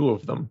only 2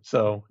 of them.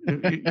 So,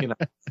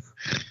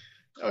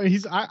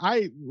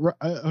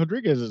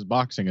 Rodriguez's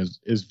boxing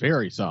is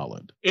very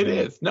solid. It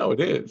is. No, it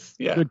is.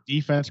 Yeah. Good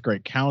defense,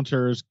 great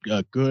counters,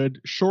 good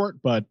short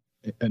but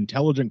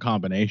intelligent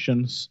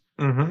combinations.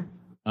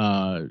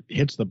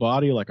 Hits the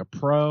body like a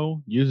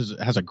pro.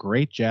 Has a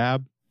great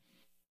jab.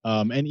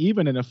 And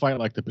even in a fight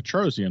like the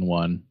Petrosian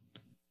one,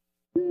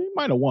 he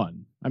might have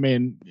won. I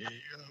mean,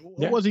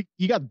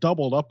 he got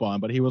doubled up on,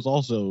 but he was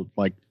also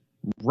like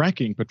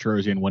wrecking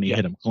Petrosian when he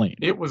hit him clean.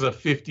 It was a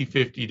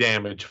 50-50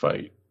 damage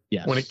fight.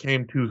 Yes. When it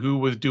came to who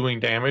was doing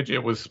damage,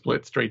 it was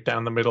split straight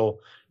down the middle,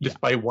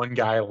 despite one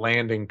guy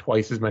landing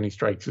twice as many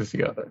strikes as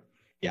the other.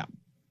 Yeah.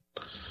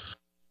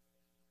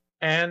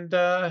 And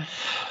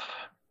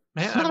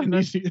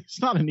it's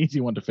not an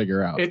easy one to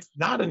figure out. It's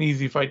not an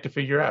easy fight to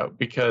figure out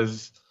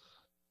because,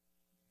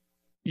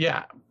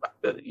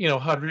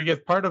 Rodriguez,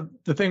 part of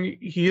the thing,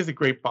 he is a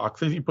great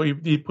boxer. He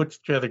puts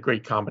together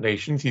great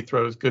combinations. He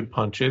throws good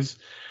punches.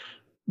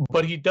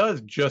 but he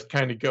does just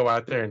kind of go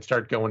out there and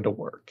start going to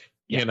work.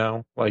 You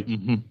know, like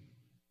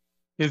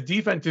his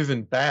defense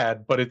isn't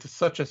bad, but it's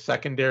such a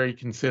secondary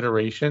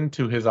consideration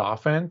to his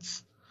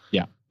offense.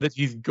 Yeah, that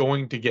he's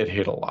going to get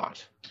hit a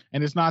lot.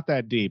 And it's not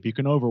that deep. You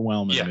can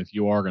overwhelm him if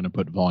you are going to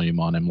put volume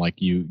on him.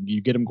 Like you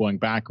get him going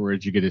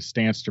backwards, you get his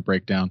stance to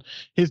break down.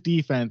 His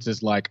defense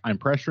is like, I'm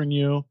pressuring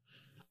you,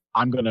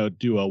 I'm going to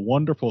do a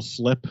wonderful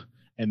slip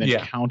and then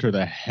counter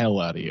the hell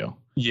out of you.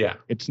 Yeah.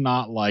 It's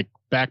not like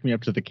back me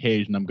up to the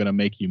cage and I'm going to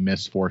make you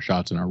miss 4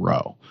 shots in a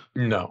row.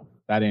 No.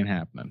 That ain't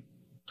happening.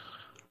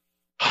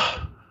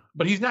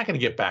 But he's not going to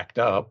get backed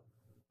up.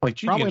 Like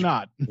Probably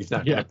not. He's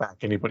not going to back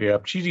anybody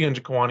up. Chidi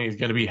Njokuani is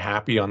going to be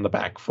happy on the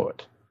back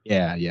foot.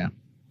 Yeah.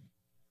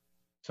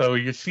 So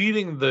you're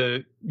seeding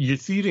the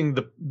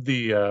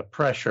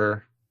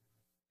pressure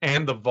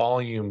and the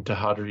volume to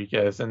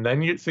Rodriguez, and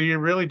then you're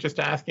really just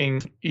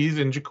asking, is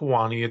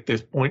Njokuani at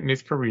this point in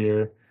his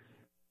career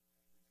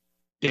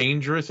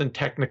dangerous and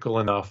technical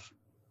enough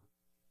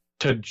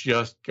to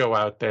just go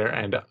out there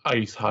and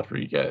ice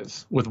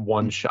Rodriguez with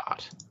one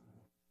shot,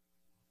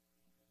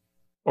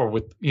 or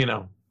with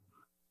 2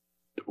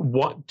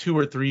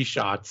 or 3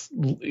 shots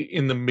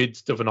in the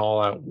midst of an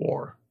all-out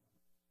war?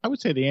 I would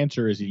say the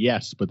answer is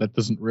yes, but that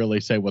doesn't really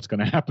say what's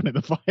going to happen in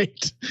the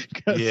fight.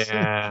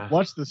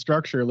 What's the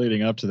structure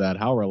leading up to that?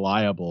 How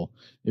reliable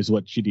is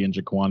what Chidi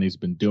Njokuani's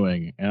been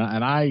doing?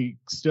 And I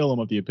still am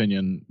of the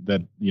opinion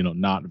that,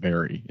 not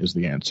very is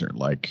the answer.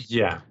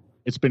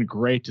 It's been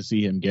great to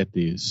see him get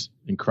these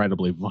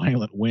incredibly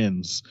violent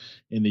wins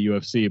in the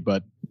UFC,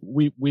 but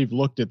we've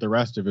looked at the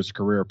rest of his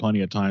career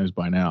plenty of times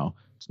by now.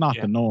 It's not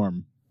the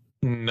norm.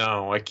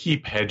 No, I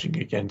keep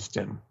hedging against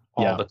him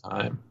all the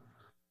time.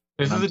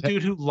 This is a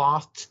dude who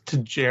lost to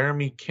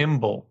Jeremy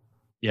Kimball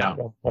at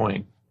one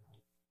point.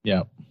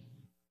 Yeah.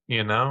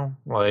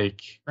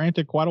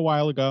 Granted, quite a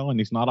while ago, and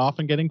he's not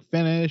often getting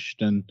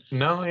finished.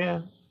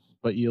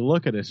 But you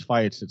look at his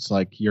fights, it's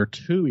like you're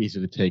too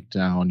easy to take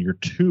down. You're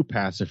too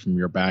passive from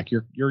your back.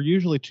 You're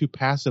usually too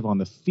passive on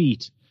the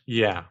feet.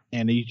 Yeah.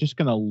 And you're just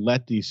going to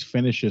let these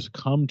finishes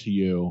come to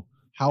you.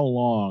 How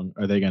long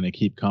are they going to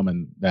keep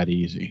coming that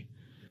easy?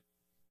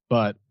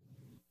 But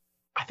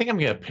I think I'm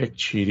going to pick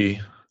Chidi.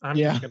 I'm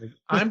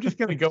just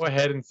gonna go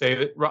ahead and say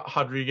that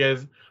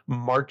Rodriguez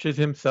marches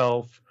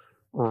himself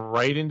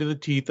right into the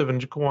teeth of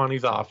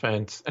Njokuani's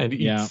offense and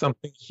eats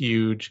something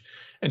huge,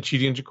 and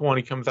Chidi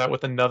Njokuani comes out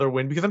with another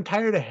win, because I'm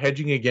tired of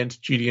hedging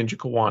against Chidi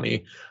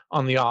Njokuani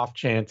on the off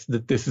chance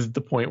that this is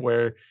the point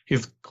where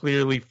his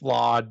clearly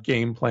flawed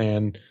game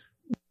plan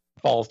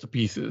falls to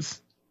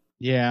pieces.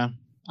 Yeah.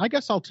 I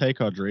guess I'll take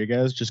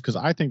Rodriguez just because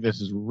I think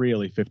this is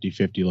really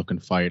 50-50 looking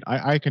fight.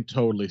 I can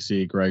totally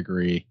see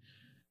Gregory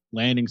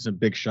landing some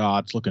big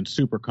shots, looking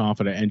super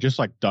confident, and just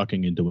like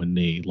ducking into a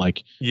knee.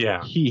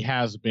 He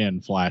has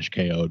been flash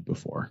KO'd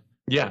before.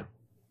 Yeah.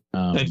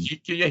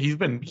 He's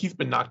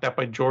been knocked out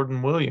by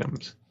Jordan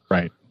Williams.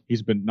 Right.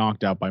 He's been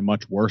knocked out by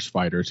much worse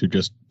fighters who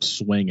just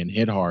swing and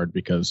hit hard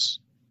because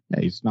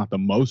he's not the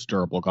most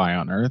durable guy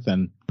on earth,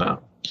 and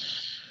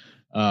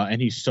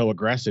he's so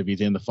aggressive.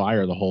 He's in the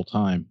fire the whole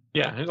time.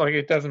 Yeah,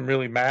 it doesn't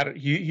really matter.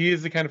 He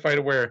is the kind of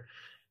fighter where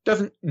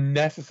doesn't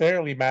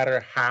necessarily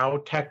matter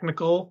how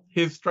technical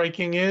his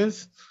striking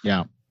is.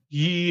 Yeah,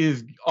 he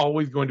is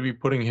always going to be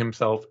putting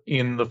himself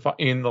in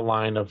the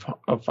line of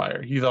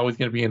fire. He's always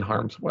going to be in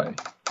harm's way.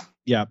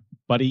 Yeah,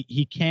 but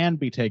he can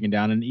be taken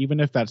down, and even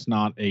if that's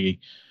not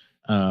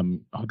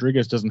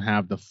Rodriguez doesn't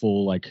have the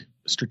full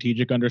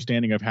strategic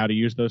understanding of how to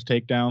use those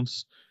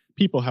takedowns.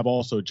 People have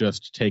also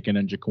just taken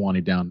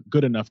Njokuani down,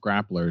 good enough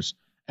grapplers,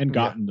 and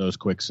gotten those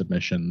quick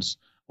submissions,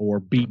 or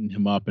beaten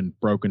him up and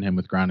broken him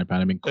with ground and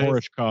pound. I mean,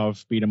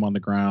 Koreshkov beat him on the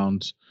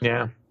ground.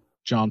 Yeah.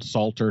 John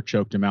Salter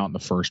choked him out in the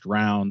first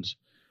round.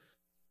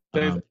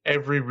 There's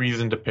every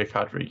reason to pick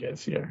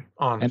Rodriguez here,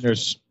 honestly. And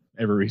there's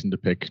every reason to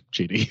pick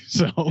Chidi.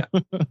 So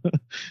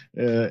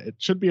it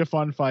should be a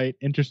fun fight,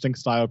 interesting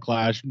style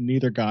clash.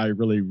 Neither guy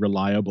really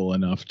reliable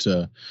enough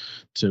to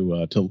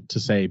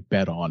say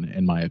bet on,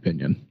 in my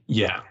opinion.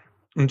 Yeah.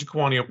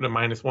 Njokuani opened at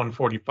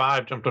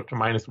 -145, jumped up to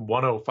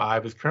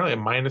 -105, is currently at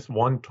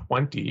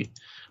 -120.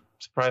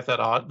 Surprised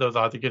that those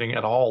odds are getting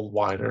at all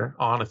wider,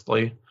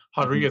 honestly.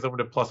 Rodriguez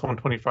opened at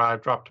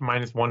 +125, dropped to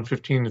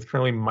 -115, is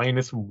currently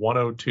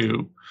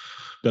 -102.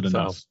 Good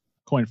enough.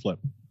 Coin flip.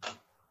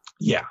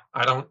 Yeah,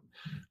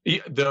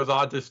 those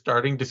odds are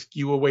starting to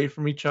skew away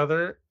from each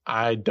other.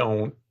 I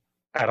don't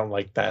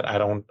like that. I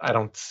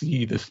don't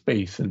see the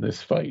space in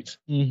this fight.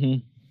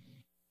 Mm-hmm.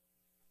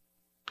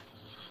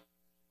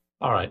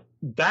 All right,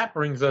 that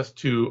brings us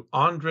to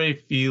Andre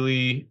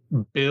Fili,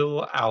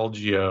 Bill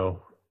Algeo,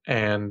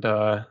 and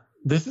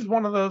this is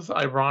one of those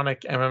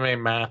ironic MMA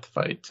math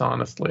fights,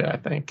 honestly, I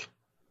think.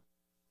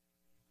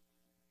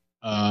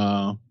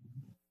 How's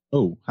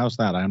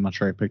that? I'm not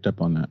sure I picked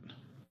up on that.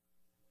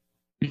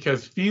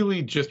 Because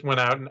Fili just went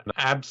out and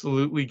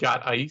absolutely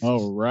got iced.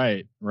 Oh,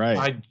 right.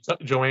 By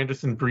Joe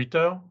Anderson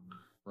Brito.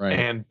 Right.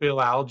 And Bill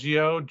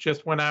Algeo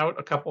just went out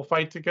a couple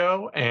fights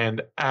ago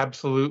and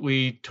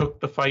absolutely took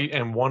the fight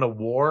and won a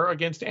war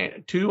against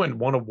Joe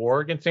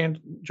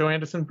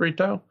Anderson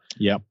Brito.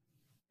 Yep.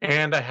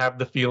 And I have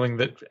the feeling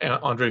that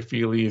Andre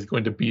Fili is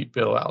going to beat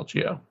Bill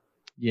Algeo.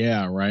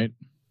 Yeah, right.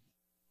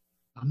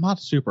 I'm not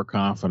super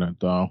confident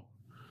though.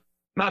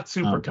 Not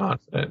super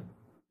confident.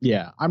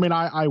 Yeah, I mean,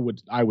 I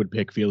would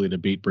pick Fili to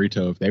beat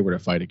Brito if they were to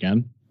fight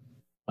again.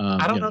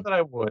 I don't know that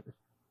I would.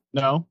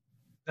 No.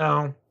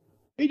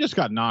 He just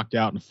got knocked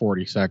out in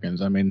 40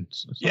 seconds. I mean,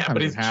 yeah,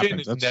 but his chin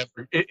is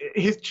never.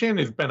 His chin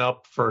has been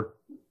up for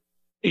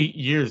 8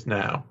 years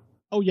now.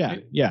 Oh yeah,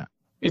 yeah.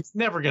 It's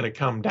never going to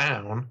come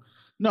down.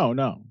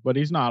 No, but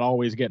he's not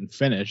always getting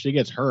finished. He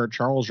gets hurt.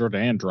 Charles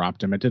Jourdain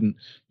dropped him. It didn't.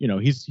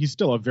 He's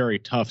still a very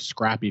tough,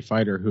 scrappy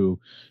fighter who.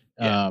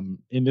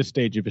 In this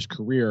stage of his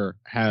career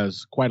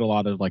has quite a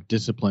lot of like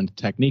disciplined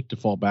technique to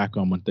fall back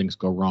on when things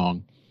go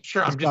wrong.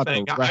 Sure. I'm just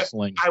saying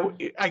wrestling.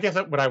 I guess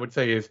what I would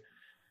say is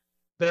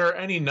there are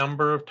any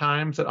number of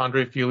times that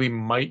Andre Fili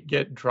might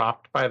get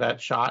dropped by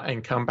that shot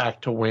and come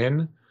back to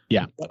win.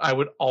 Yeah. But I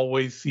would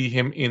always see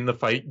him in the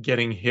fight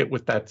getting hit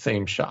with that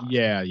same shot.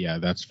 Yeah.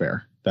 That's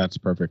fair. That's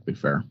perfectly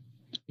fair.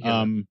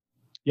 Yeah.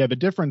 Yeah, the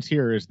difference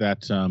here is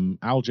that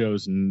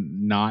Aljo's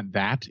not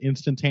that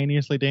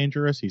instantaneously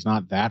dangerous. He's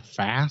not that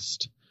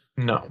fast.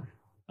 No.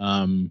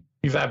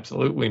 He's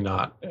absolutely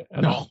not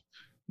at all.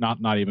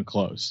 Not even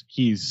close.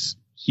 He's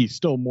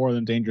still more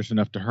than dangerous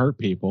enough to hurt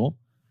people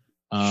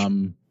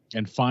and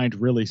find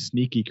really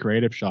sneaky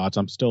creative shots.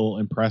 I'm still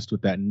impressed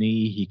with that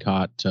knee he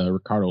caught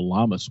Ricardo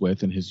Lamas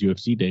with in his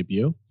UFC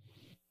debut.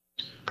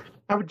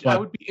 I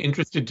would be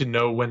interested to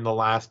know when the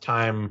last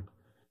time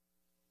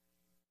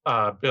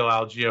Bill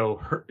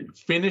Algeo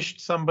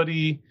finished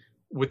somebody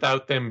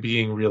without them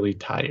being really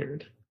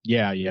tired.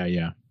 Yeah.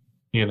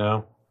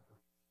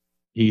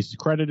 He's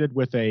credited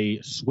with a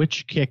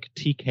switch kick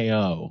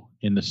TKO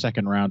in the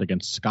second round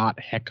against Scott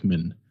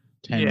Heckman.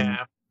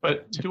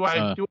 But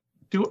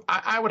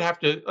I would have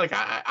to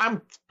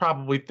I'm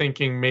probably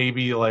thinking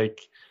maybe like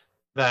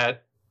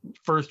that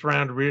first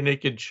round rear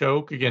naked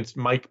choke against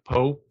Mike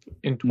Pope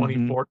in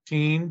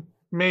 2014,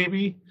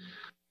 maybe.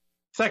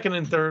 Second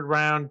and third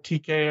round,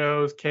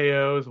 TKOs,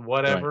 KOs,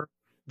 whatever. Right.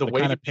 The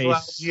way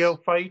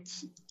Algeo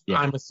fights,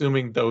 I'm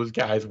assuming those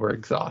guys were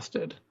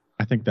exhausted.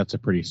 I think that's a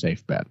pretty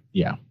safe bet.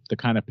 Yeah. The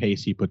kind of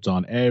pace he puts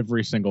on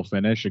every single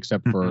finish,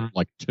 except for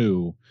like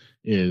 2,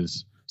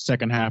 is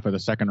second half of the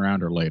second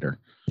round or later.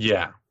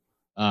 Yeah.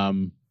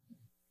 And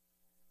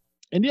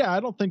I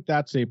don't think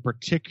that's a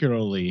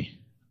particularly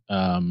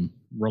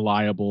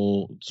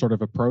reliable sort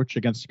of approach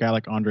against a guy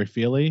like Andre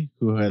Fili,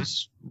 who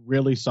has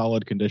really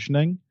solid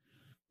conditioning.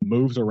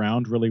 Moves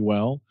around really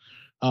well.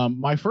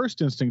 My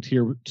first instinct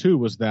here too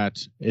was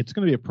that it's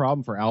going to be a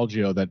problem for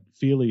Algeo that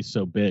Fili's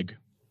so big.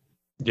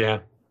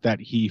 Yeah.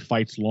 That he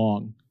fights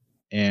long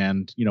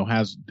and,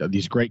 has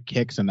these great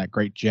kicks and that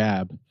great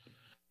jab.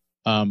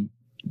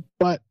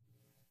 But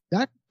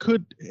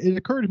it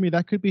occurred to me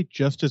that could be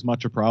just as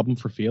much a problem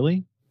for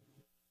Fili.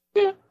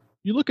 Yeah.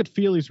 You look at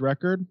Fili's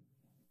record,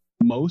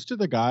 most of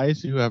the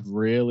guys who have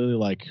really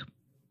like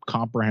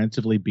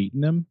comprehensively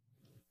beaten him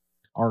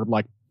are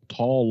like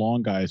tall,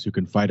 long guys who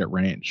can fight at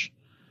range.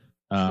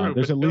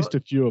 There's at least a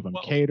few of them.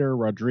 Cater,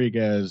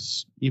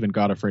 Rodriguez, even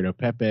Godofredo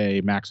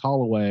Pepe, Max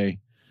Holloway,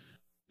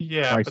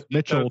 Bryce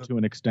Mitchell to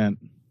an extent.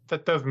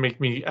 That does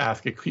make me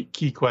ask a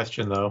key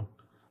question, though.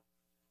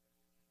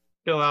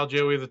 Bill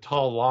Algeo is a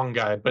tall, long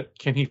guy, but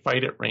can he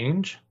fight at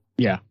range?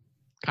 Yeah,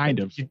 kind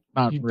of.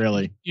 Not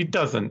really. He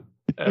doesn't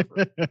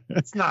ever.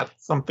 It's not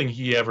something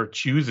he ever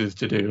chooses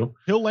to do.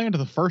 He'll land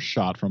the first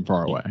shot from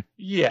far away.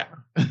 Yeah,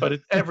 but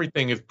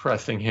everything is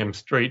pressing him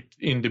straight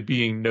into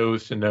being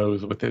nose to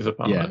nose with his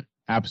opponent. Yeah,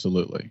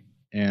 absolutely.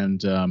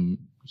 And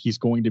he's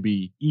going to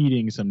be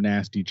eating some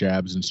nasty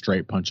jabs and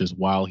straight punches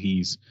while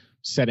he's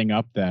setting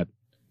up that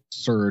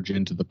surge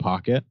into the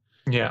pocket.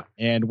 Yeah.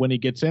 And when he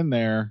gets in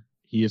there,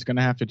 he is going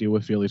to have to deal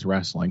with Fili's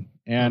wrestling.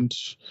 And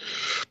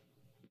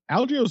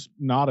Algeo's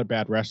not a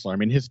bad wrestler. I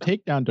mean, his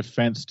takedown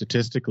defense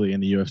statistically in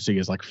the UFC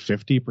is like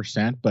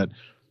 50%, but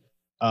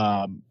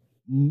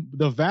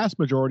the vast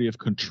majority of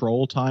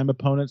control time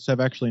opponents have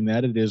actually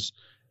netted is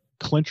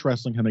clinch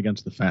wrestling him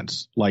against the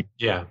fence. Like,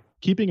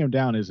 keeping him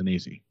down isn't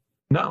easy.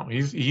 No, he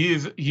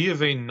is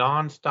a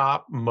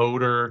nonstop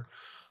motor,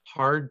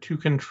 hard to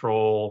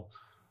control,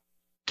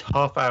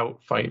 tough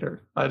out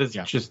fighter. That is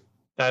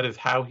that is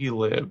how he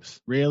lives.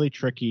 Really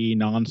tricky,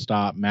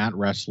 nonstop mat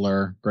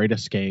wrestler, great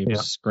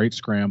escapes, great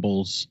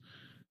scrambles.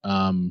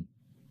 But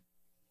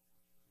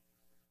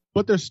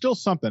there's still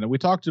something. And we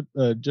talked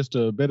just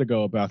a bit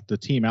ago about the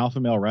team Alpha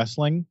Male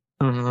Wrestling.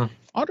 Mm-hmm.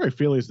 Andre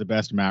Fili is the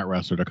best mat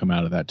wrestler to come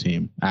out of that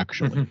team,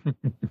 actually.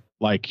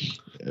 Like,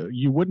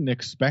 you wouldn't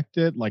expect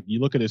it. Like, you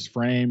look at his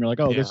frame, you're like,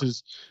 oh,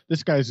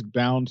 this guy's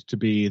bound to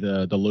be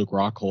the Luke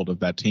Rockhold of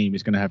that team.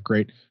 He's going to have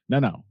great.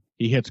 No.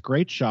 He hits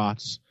great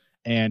shots,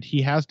 and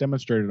he has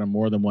demonstrated on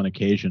more than one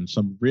occasion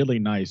some really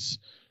nice,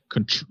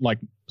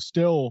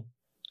 still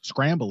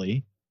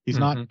scrambly. He's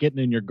not getting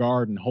in your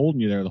guard and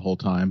holding you there the whole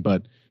time,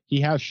 but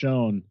he has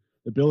shown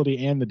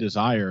ability and the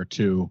desire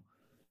to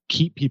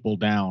keep people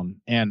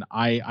down. And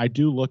I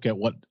do look at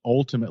what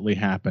ultimately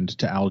happened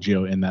to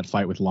Algeo in that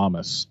fight with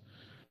Lamas,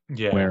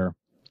 where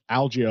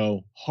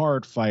Algeo,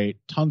 hard fight,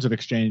 tons of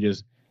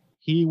exchanges.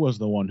 He was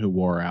the one who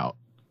wore out.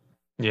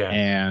 Yeah.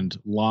 And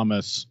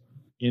Lamas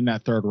in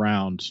that third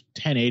round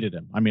 10-8'd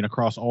him. I mean,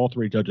 across all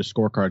three judges'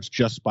 scorecards,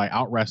 just by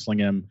out wrestling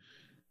him.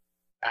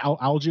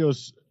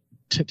 Algeo's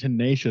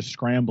tenacious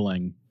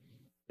scrambling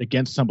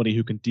against somebody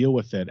who can deal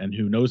with it and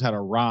who knows how to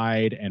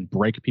ride and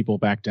break people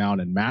back down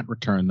and mat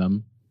return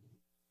them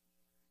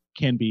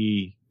can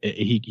be,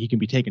 he can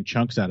be taking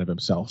chunks out of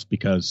himself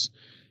because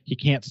he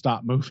can't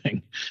stop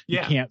moving.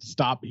 Yeah. He can't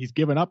stop. He's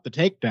given up the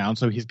takedown,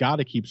 so he's got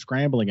to keep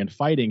scrambling and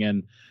fighting.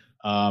 And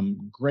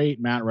great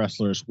mat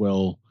wrestlers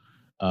will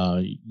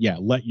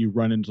let you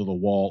run into the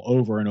wall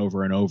over and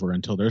over and over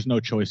until there's no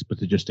choice but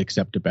to just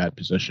accept a bad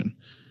position.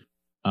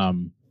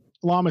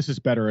 Lamas is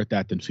better at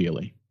that than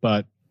Feely,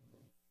 but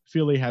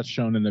Feely has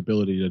shown an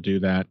ability to do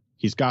that.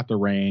 He's got the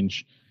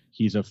range.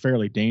 He's a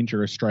fairly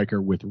dangerous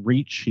striker with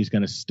reach. He's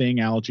going to sting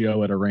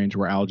Algeo at a range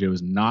where Algeo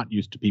is not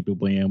used to people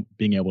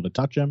being able to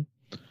touch him.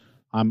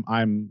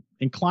 I'm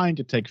inclined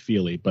to take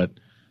Feely, but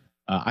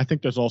I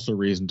think there's also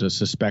reason to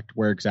suspect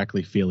where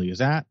exactly Feely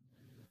is at.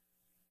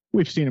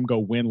 We've seen him go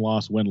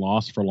win-loss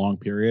for long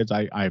periods.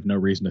 I have no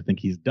reason to think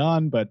he's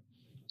done, but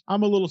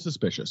I'm a little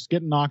suspicious.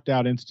 Getting knocked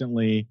out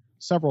instantly,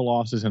 several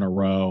losses in a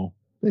row.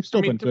 They've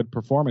still been good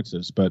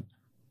performances, but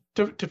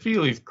to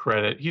Feely's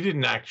credit, he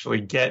didn't actually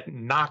get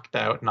knocked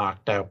out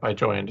by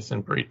Joe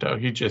Anderson Brito.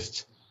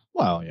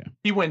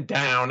 He went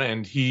down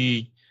and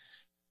he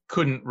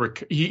couldn't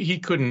he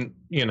couldn't,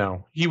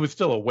 he was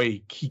still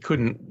awake. He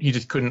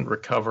just couldn't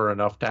recover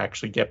enough to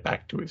actually get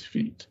back to his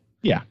feet.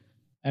 Yeah.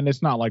 And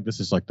it's not like this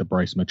is like the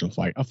Bryce Mitchell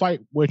fight, a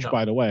fight which,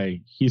 by the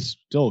way, he's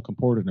still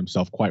comported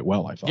himself quite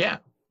well, I thought.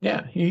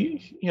 Yeah.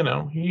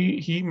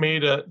 He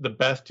made the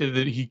best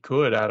that he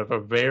could out of a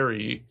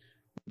very,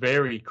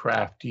 very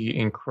crafty,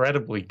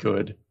 incredibly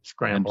good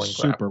scrambling,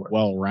 super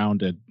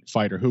well-rounded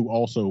fighter who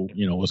also,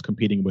 was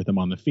competing with him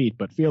on the feet,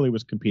 but Feely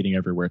was competing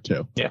everywhere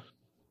too. Yeah.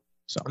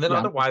 So, and then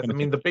otherwise,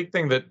 the big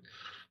thing that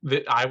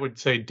I would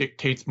say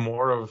dictates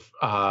more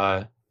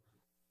of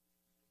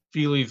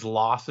Feely's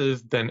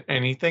losses than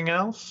anything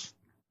else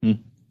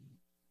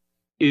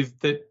is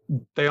that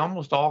they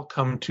almost all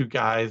come to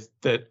guys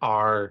that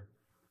are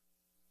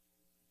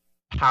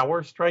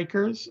power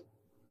strikers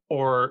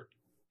or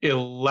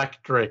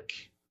electric,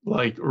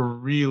 like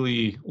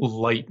really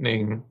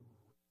lightning,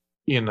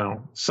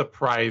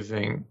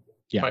 surprising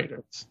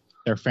fighters.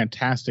 They're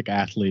fantastic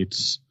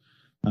athletes.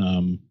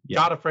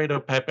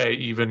 Godofredo Pepe,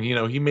 even,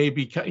 he may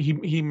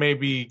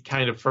be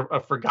kind of a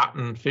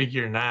forgotten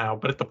figure now,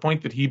 but at the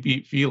point that he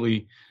beat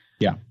Feely,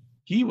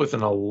 he was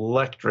an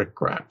electric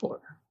grappler.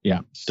 Yeah,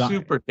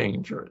 super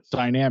dangerous,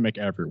 dynamic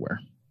everywhere.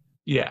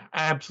 Yeah,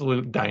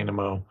 absolute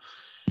dynamo.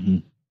 Mm-hmm.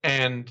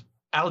 And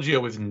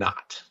Algeo is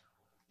not.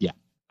 Yeah,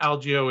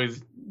 Algeo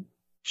is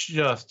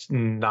just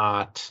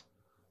not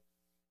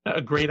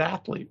a great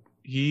athlete.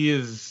 He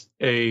is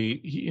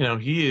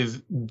he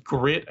is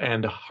grit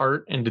and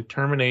heart and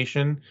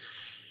determination,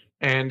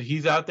 and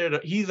he's out there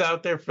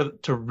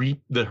to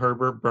reap the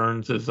Herbert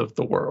Burnses of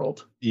the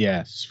world.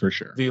 Yes, for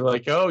sure. Be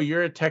like, oh,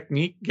 you're a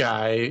technique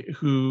guy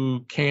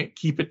who can't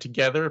keep it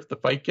together if the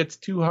fight gets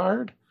too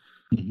hard.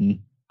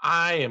 Mm-hmm.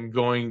 I am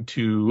going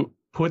to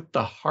put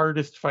the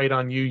hardest fight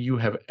on you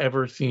have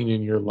ever seen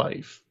in your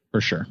life.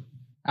 For sure.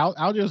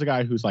 Algeo's a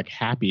guy who's like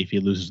happy if he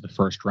loses the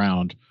first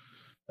round.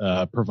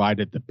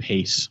 Provided the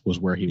pace was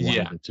where he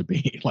wanted it to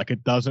be. Like,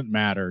 it doesn't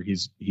matter.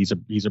 He's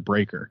a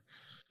breaker.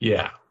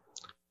 Yeah.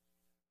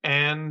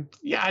 And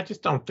I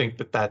just don't think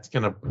that that's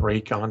going to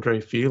break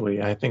Andre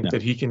Feely. I think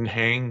that he can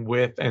hang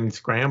with and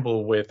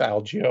scramble with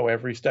Algeo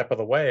every step of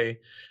the way.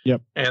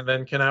 Yep. And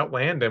then can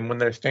outland him when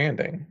they're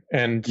standing.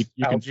 And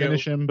you can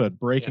finish him, but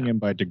breaking him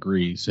by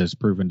degrees has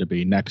proven to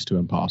be next to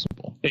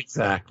impossible.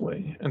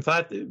 Exactly. And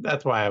so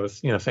that's why I was,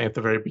 saying at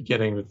the very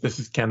beginning that this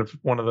is kind of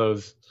one of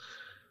those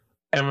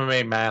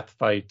MMA math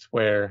fights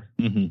where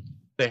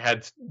they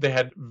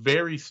had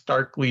very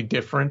starkly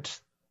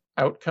different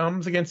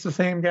outcomes against the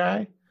same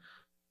guy,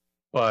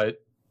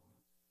 but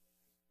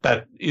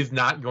that is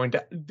not going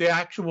to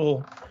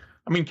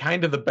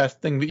kind of the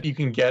best thing that you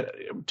can get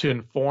to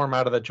inform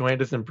out of the Joe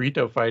Anderson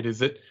Brito fight is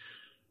that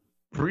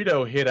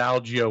Brito hit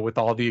Algeo with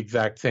all the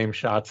exact same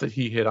shots that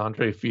he hit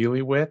Andre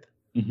Feely with.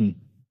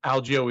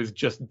 Algeo is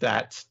just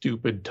that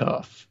stupid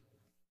tough.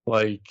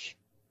 Like,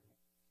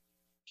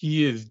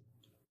 he is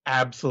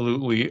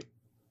absolutely,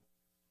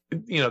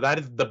 that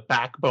is the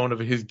backbone of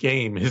his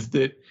game, is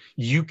that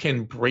you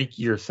can break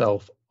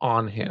yourself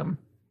on him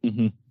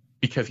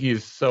because he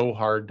is so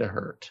hard to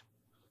hurt.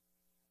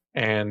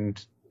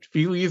 And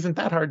Feely isn't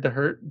that hard to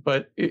hurt,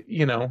 but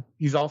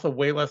he's also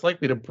way less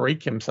likely to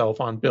break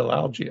himself on Bill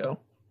Algeo.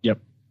 Yep.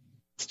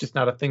 It's just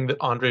not a thing that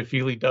Andre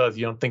Feely does.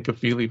 You don't think of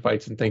Feely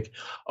fights and think,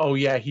 oh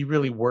yeah, he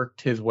really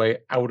worked his way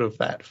out of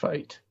that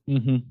fight.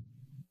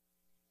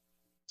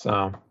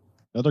 So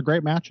another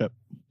great matchup.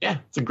 Yeah,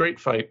 it's a great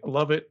fight. I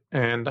love it.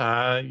 And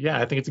yeah,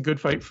 I think it's a good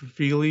fight for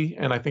Fili,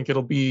 and I think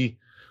it'll be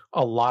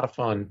a lot of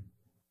fun.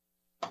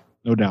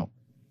 No doubt.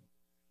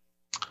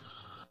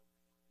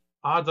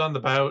 Odds on the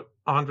bout,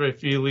 Andre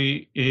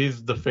Fili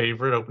is the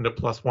favorite, opened at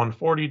plus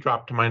 140,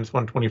 dropped to minus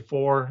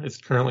 124. It's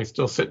currently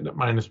still sitting at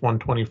minus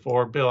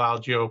 124. Bill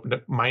Algeo opened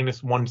at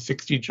minus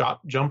 160,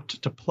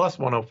 jumped to plus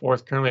 104.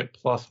 It's currently at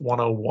plus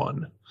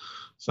 101.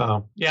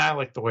 So, yeah, I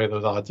like the way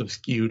those odds have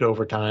skewed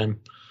over time.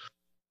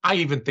 I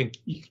even think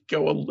you could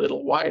go a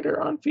little wider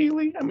on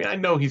Fili. I mean, I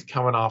know he's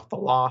coming off the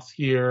loss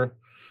here.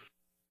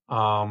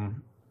 But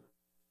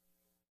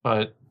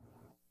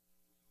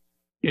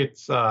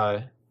it's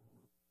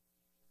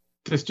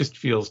this just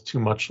feels too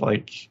much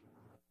like,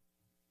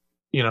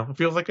 it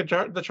feels like the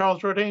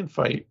Charles Jourdain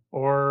fight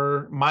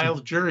or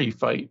Miles Jury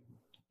fight.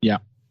 Yeah.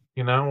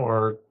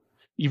 Or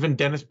even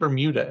Dennis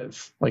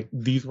Bermudez. Like,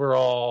 these were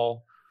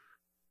all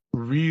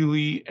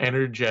really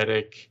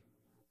energetic,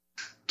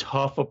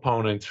 tough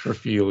opponents for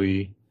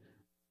Fili,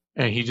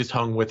 and he just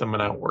hung with them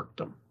and outworked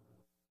them.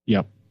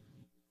 Yep,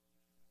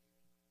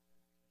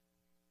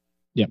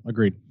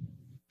 agreed.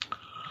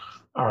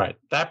 All right,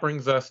 that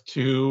brings us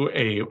to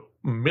a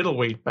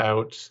middleweight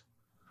bout.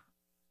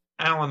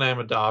 Alan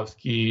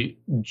Amadovsky,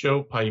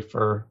 Joe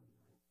Pyfer.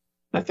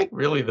 I think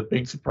really the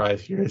big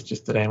surprise here is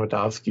just that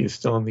Amadovsky is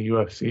still in the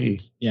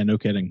UFC. Yeah, no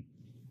kidding.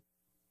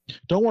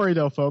 Don't worry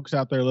though, folks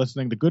out there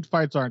listening. The good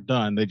fights aren't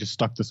done. They just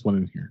stuck this one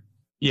in here.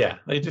 Yeah,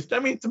 it's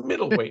a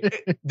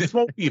middleweight. This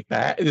won't be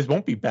bad. This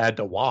won't be bad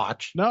to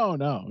watch. No,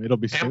 it'll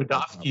be.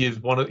 Amadovsky is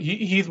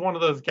he's one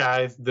of those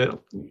guys that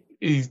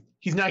he's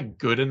not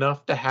good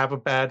enough to have a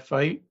bad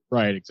fight.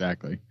 Right,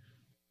 exactly.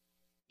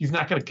 He's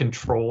not going to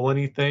control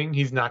anything.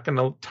 He's not going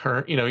to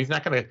turn. He's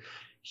not going to.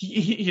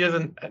 He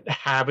doesn't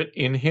have it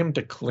in him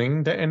to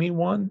cling to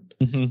anyone.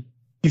 Mm-hmm.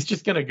 He's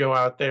just going to go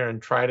out there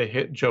and try to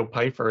hit Joe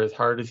Pyfer as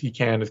hard as he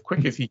can, as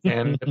quick as he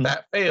can. If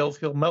that fails,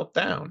 he'll melt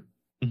down.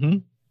 Mm-hmm.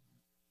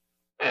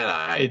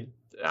 And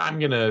I'm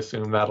going to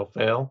assume that'll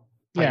fail.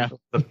 Yeah. Pyfer's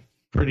a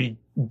pretty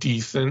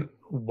decent,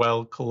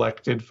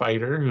 well-collected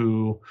fighter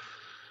who,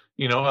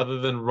 other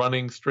than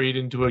running straight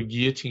into a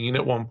guillotine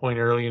at one point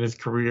early in his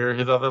career,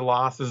 his other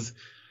loss is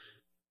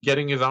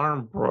getting his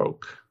arm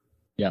broke.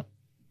 Yeah.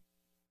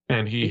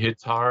 And he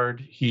hits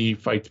hard. He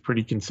fights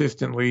pretty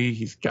consistently.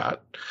 He's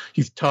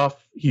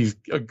tough. He's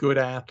a good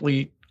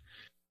athlete.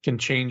 Can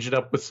change it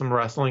up with some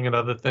wrestling and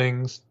other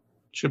things.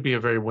 Should be a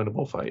very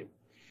winnable fight.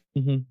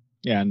 Mm-hmm.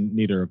 Yeah, and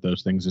neither of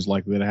those things is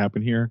likely to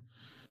happen here.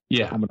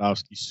 Yeah.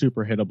 Amadovsky's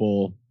super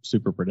hittable,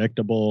 super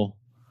predictable,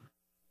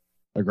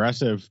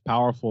 aggressive,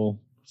 powerful,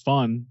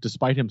 fun,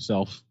 despite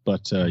himself.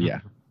 But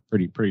yeah,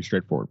 pretty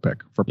straightforward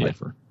pick for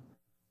Pyfer.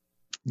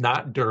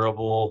 Not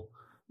durable,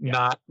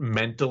 not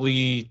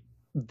mentally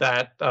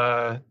that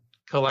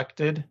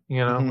collected.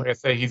 Like I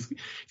say, he's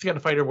got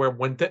a fighter where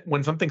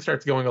when something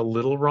starts going a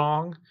little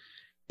wrong,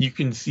 you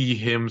can see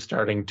him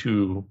starting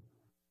to.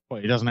 Well,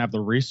 he doesn't have the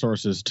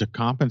resources to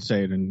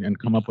compensate and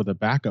come up with a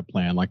backup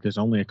plan. Like, there's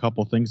only a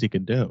couple things he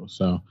can do.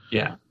 So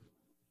yeah,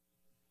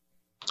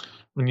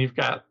 when you've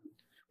got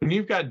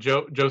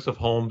Joseph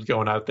Holmes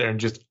going out there and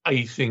just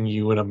icing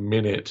you in a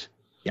minute,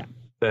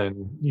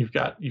 then you've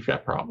got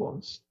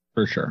problems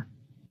for sure.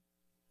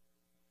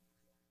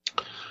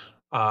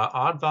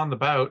 Odds on the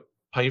bout,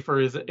 Pyfer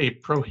is a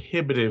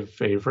prohibitive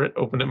favorite.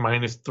 Opened at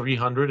minus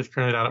 300. It's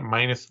currently out at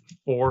minus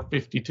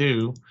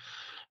 452.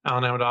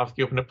 Alan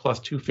Amadovsky opened at plus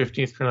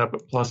 250. It's currently up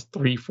at plus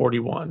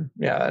 341.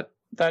 Yeah,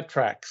 that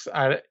tracks.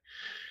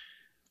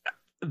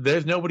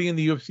 There's nobody in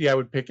the UFC I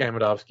would pick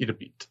Amadovsky to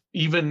beat.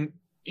 Even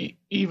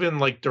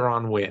like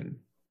Deron Wynn,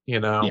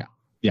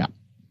 Yeah.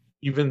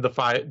 Even the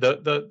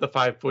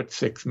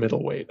 5'6"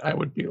 middleweight, I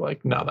would be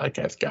like, no, that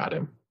guy's got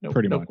him.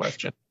 No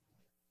question.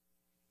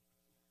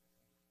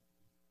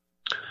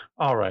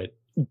 All right.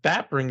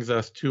 That brings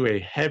us to a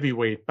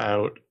heavyweight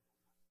bout.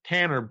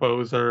 Tanner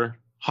Boser,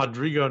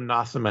 Rodrigo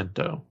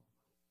Nascimento.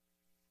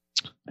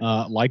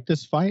 Like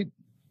this fight.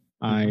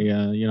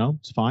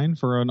 It's fine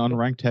for an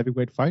unranked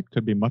heavyweight fight.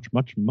 Could be much,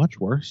 much, much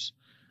worse.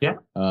 Yeah.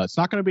 It's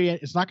not going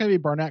to be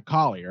Barnett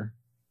Collier.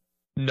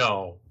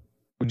 No.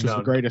 Which is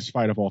the greatest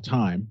fight of all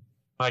time.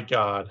 My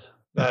God.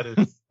 That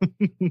is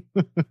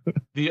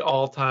the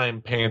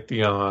all-time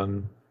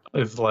pantheon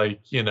is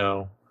like,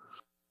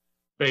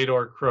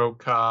 Fedor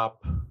Krokop,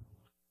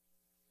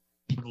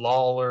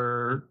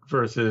 Lawler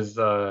versus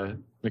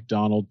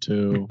McDonald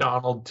 2,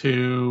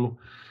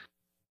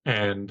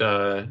 and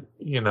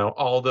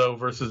Aldo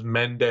versus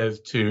Mendez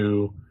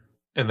 2,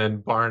 and then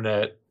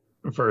Barnett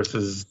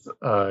versus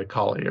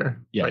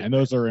Collier. Yeah, right. And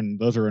those are in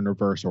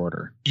reverse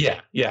order.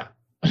 Yeah.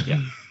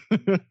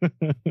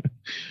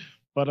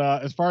 But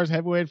as far as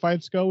heavyweight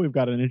fights go, we've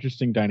got an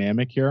interesting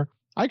dynamic here.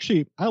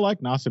 Actually, I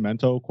like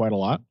Nascimento quite a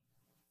lot.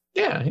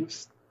 Yeah,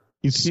 he's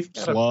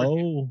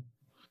slow.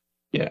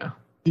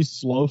 He's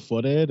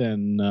slow-footed,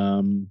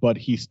 but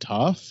he's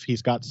tough.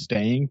 He's got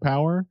staying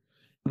power,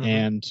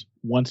 and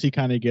once he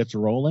kind of gets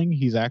rolling,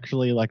 he's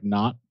actually like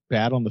not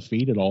bad on the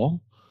feet at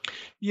all.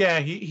 Yeah,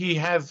 he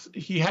has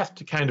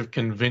to kind of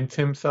convince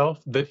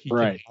himself that he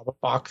can have a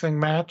boxing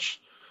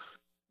match.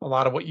 A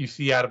lot of what you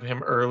see out of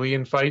him early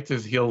in fights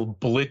is he'll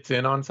blitz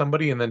in on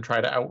somebody and then try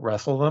to out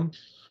wrestle them.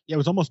 Yeah, it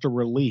was almost a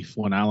relief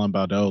when Alan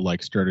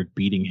Baudot started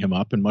beating him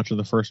up in much of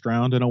the first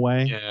round in a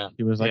way. Yeah.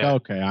 He was like,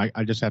 okay,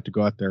 I just have to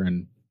go out there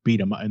and beat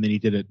him up. And then he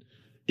did it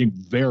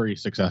very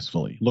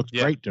successfully. Looked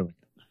great doing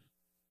it.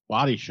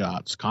 Body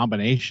shots,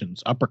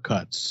 combinations,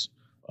 uppercuts,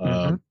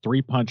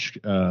 three punch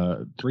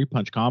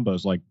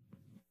combos,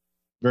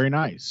 very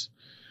nice.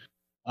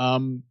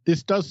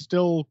 This does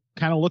still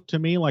kind of look to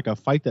me like a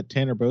fight that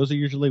Tanner Boser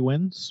usually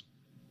wins.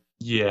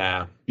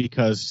 Yeah.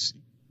 Because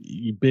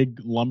you big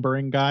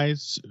lumbering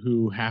guys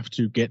who have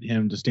to get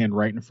him to stand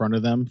right in front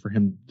of them for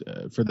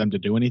them to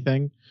do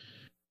anything.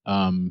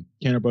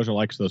 Tanner Boser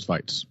likes those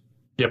fights.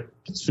 Yep.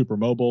 He's super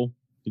mobile.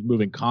 He's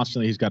moving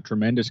constantly. He's got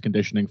tremendous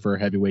conditioning for a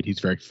heavyweight. He's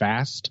very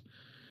fast.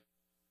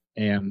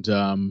 And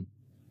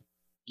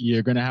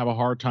you're going to have a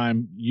hard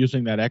time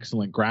using that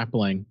excellent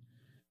grappling.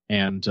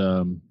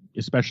 And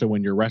especially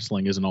when your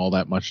wrestling isn't all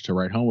that much to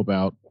write home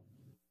about,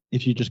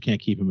 if you just can't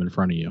keep him in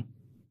front of you.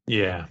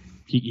 Yeah.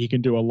 He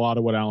can do a lot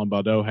of what Alan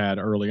Baudot had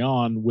early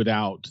on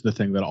without the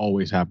thing that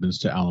always happens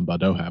to Alan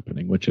Baudot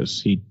happening, which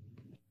is he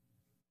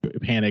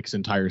panics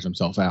and tires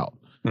himself out.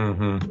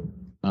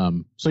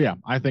 So yeah,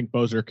 I think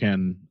Boser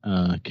can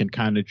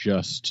kind of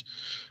just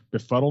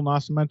befuddle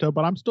Nascimento,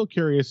 but I'm still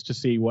curious to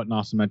see what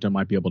Nascimento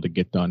might be able to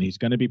get done. He's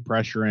going to be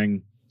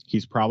pressuring.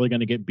 He's probably going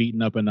to get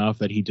beaten up enough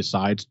that he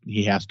decides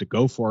he has to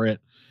go for it.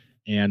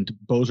 And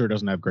Boser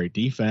doesn't have great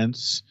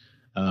defense.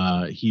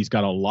 He's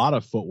got a lot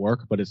of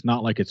footwork, but it's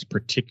not like it's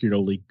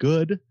particularly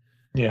good.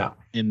 Yeah.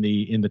 In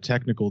the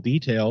technical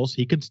details,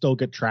 he can still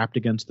get trapped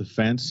against the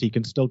fence. He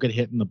can still get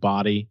hit in the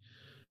body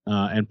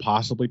and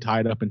possibly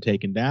tied up and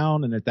taken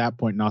down. And at that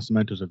point,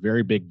 Nascimento's a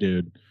very big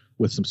dude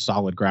with some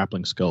solid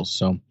grappling skills.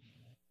 So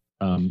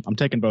I'm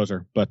taking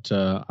Boser, but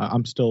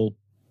I'm still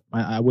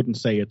I wouldn't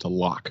say it's a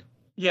lock.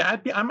 Yeah,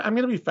 I'm going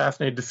to be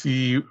fascinated to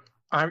see.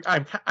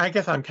 I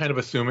guess I'm kind of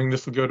assuming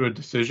this will go to a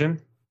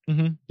decision.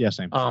 Mm-hmm. Yeah,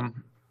 same.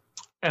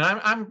 And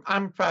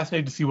I'm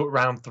fascinated to see what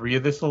round 3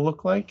 of this will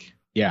look like.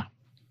 Yeah,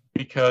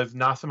 because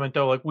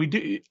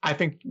Nascimento, I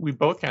think we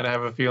both kind of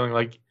have a feeling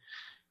like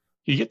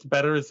he gets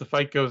better as the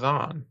fight goes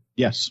on.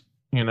 Yes,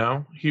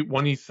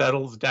 when he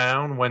settles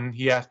down, when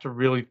he has to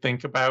really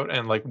think about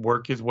and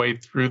work his way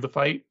through the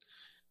fight,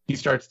 he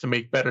starts to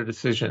make better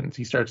decisions.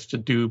 He starts to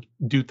do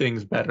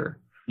things better.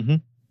 Mm-hmm.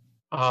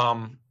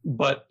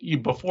 But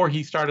before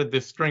he started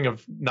this string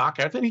of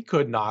knockouts, and he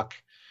could knock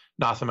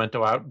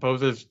Nascimento out,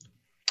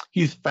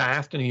 he's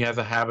fast and he has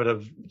a habit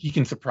of, he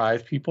can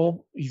surprise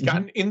people. He's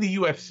gotten in the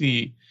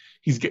UFC,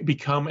 he's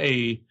become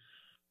a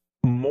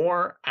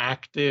more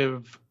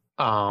active,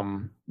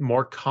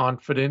 more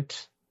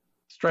confident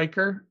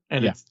striker.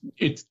 And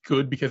it's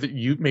good because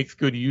it makes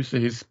good use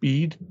of his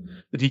speed,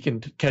 that he can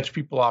catch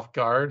people off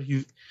guard.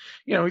 He's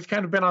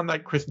kind of been on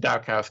that Chris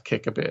Daukaus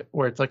kick a bit,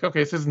 where it's like,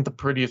 okay, this isn't the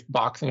prettiest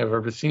boxing I've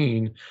ever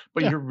seen,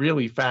 but you're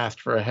really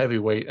fast for a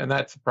heavyweight, and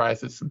that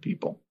surprises some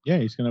people. Yeah,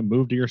 he's going to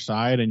move to your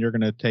side, and you're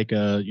going to take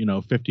a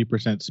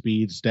 50%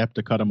 speed step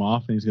to cut him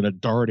off, and he's going to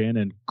dart in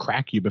and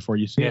crack you before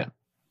you see it.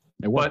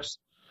 It works.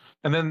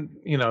 And then,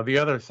 the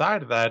other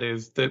side of that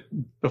is that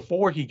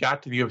before he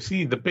got to the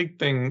UFC, the big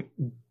thing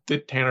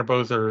that Tanner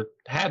Boser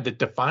had that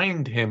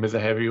defined him as a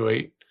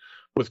heavyweight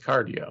was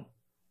cardio.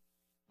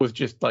 Was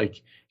just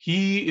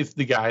he is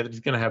the guy that is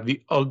going to have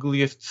the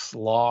ugliest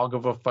slog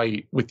of a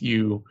fight with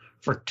you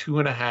for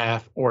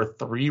 2.5 or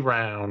 3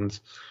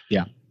 rounds.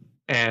 Yeah.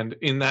 And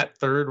in that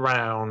third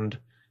round,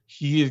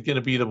 he is going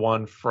to be the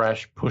one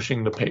fresh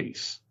pushing the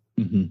pace.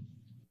 Mm-hmm.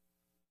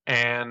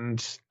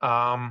 And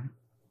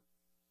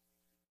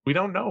we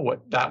don't know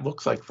what that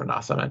looks like for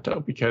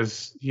Nascimento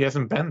because he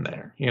hasn't been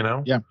there,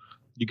 Yeah.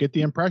 You get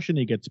the impression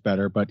he gets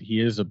better, but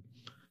he is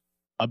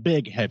a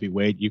big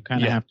heavyweight. You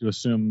kind of have to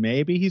assume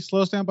maybe he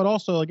slows down, but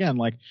also, again,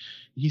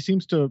 he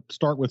seems to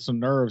start with some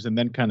nerves and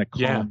then kind of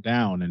calm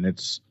down. And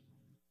it's,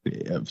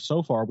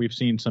 so far, we've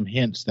seen some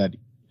hints that,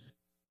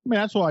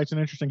 that's why it's an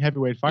interesting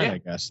heavyweight fight, I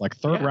guess.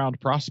 Third round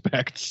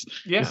prospects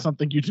is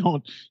something you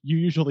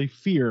usually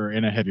fear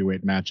in a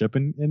heavyweight matchup.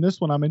 And in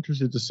this one, I'm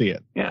interested to see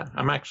it. Yeah,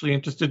 I'm actually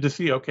interested to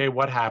see, okay,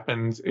 what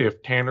happens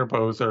if Tanner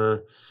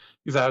Boser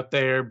is out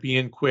there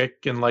being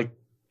quick and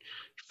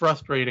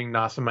frustrating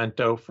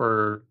Nascimento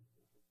for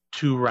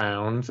 2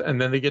 rounds, and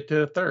then they get to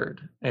the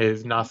third.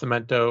 Is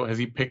Nascimento, has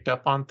he picked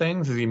up on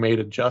things? Has he made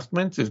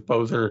adjustments? Is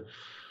Boser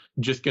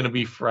just going to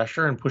be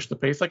fresher and push the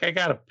pace? I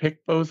got to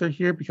pick Boser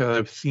here because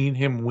I've seen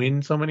him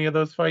win so many of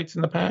those fights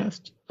in the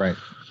past. Right.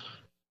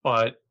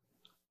 But,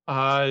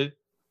 I'm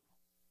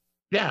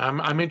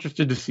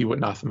interested to see what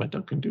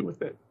Nascimento can do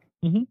with it.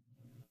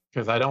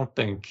 Because I don't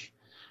think,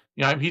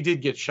 he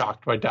did get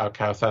shocked by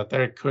Daukaus out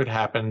there. It could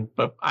happen,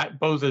 but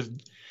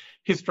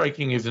his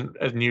striking isn't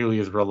as nearly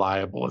as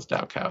reliable as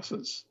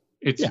Daukaus's.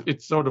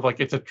 It's sort of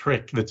it's a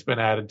trick that's been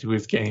added to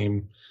his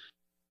game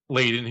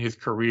late in his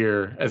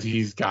career as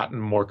he's gotten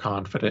more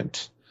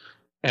confident.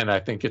 And I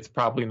think it's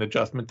probably an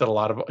adjustment that a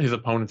lot of his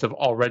opponents have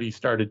already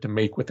started to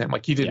make with him.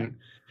 Like he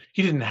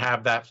didn't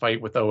have that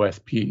fight with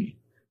OSP.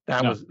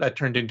 That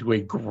turned into a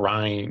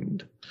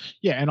grind.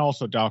 Yeah, and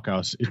also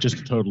Dalkaus is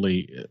just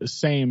totally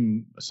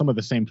some of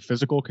the same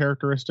physical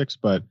characteristics,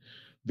 but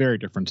very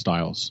different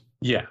styles.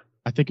 Yeah.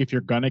 I think if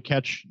you're going to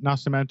catch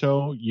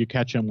Nascimento, you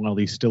catch him while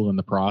he's still in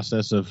the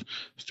process of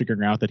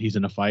figuring out that he's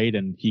in a fight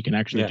and he can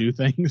actually do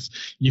things.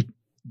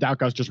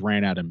 Dalkaus just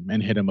ran at him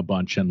and hit him a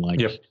bunch, and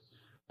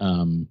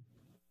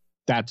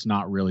that's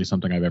not really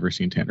something I've ever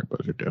seen Tanner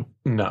Boser do.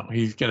 No,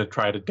 he's going to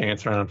try to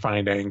dance around,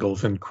 find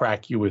angles, and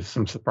crack you with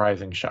some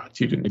surprising shots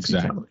you didn't see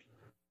coming.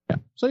 Yeah.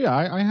 So yeah,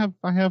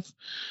 I have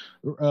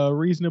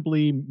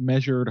reasonably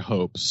measured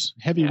hopes,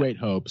 heavyweight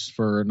hopes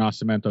for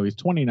Nascimento. He's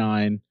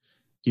 29.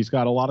 He's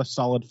got a lot of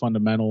solid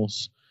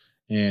fundamentals,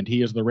 and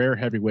he is the rare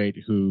heavyweight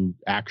who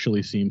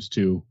actually seems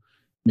to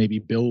maybe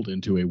build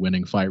into a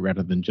winning fight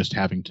rather than just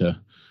having to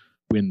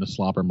win the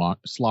slobber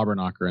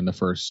knocker in the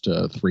first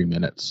 3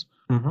 minutes.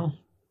 Mm-hmm.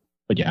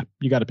 But yeah,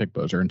 you got to pick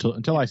Boser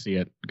until I see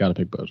it. Got to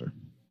pick Boser.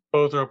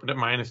 Boser opened at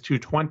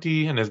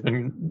 -220 and has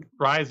been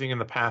rising in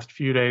the past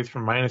few days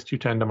from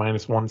 -210 to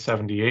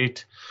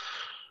 -178.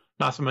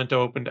 Nascimento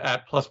opened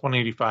at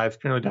 +185,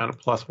 currently down at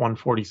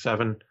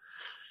 +147.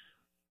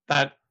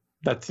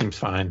 That seems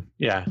fine.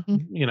 Yeah,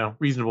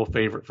 reasonable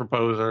favorite for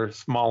Boser,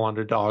 small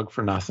underdog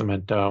for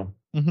Nascimento.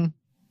 Mm-hmm.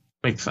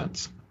 Makes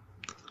sense.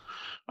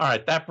 All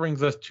right, that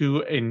brings us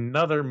to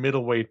another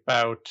middleweight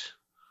bout.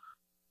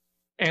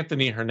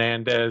 Anthony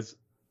Hernandez,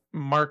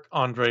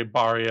 Marc-Andre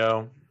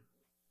Barrio.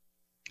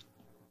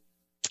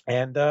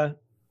 And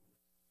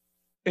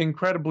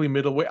incredibly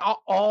middleweight.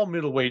 All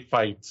middleweight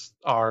fights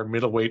are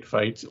middleweight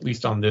fights, at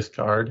least on this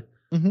card.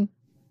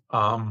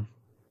 Mm-hmm.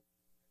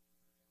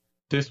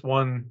 This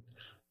one,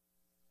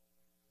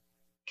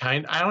 I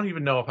don't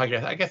even know if I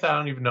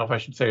don't even know if I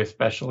should say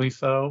especially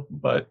so,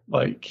 but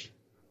like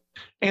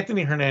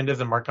Anthony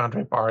Hernandez and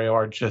Marc-Andre Barrio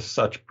are just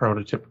such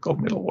prototypical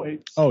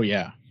middleweights. Oh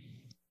yeah.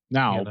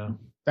 Now,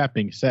 that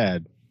being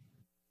said,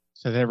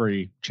 it has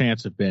every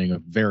chance of being a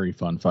very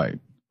fun fight.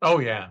 Oh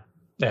yeah.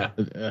 Yeah.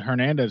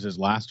 Hernandez's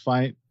last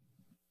fight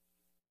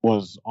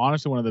was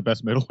honestly one of the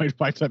best middleweight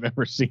fights I've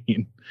ever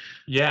seen.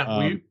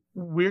 Yeah,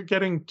 we're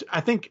getting.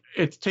 I think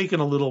it's taken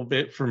a little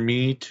bit for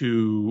me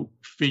to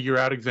figure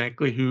out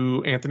exactly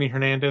who Anthony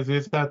Hernandez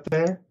is out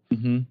there.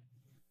 Mm-hmm.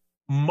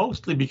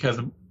 Mostly because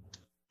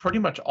pretty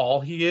much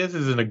all he is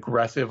an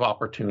aggressive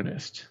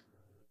opportunist.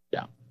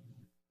 Yeah,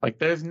 like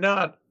there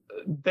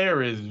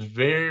is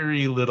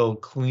very little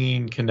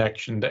clean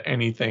connection to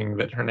anything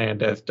that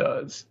Hernandez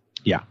does.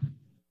 Yeah.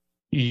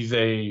 He's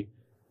a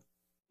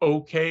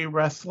okay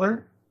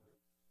wrestler.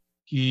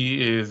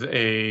 He is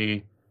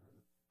a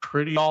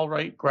pretty all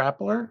right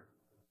grappler.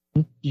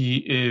 He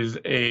is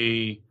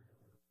a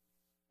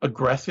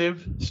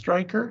aggressive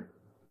striker.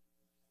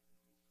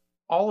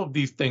 All of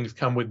these things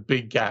come with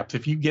big gaps.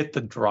 If you get the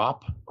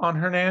drop on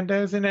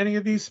Hernandez in any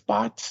of these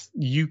spots,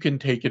 you can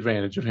take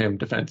advantage of him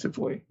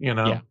defensively.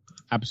 Yeah,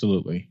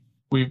 absolutely.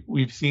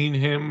 We've seen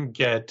him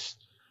get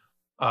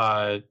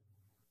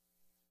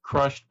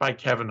crushed by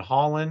Kevin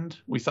Holland.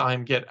 We saw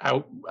him get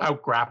out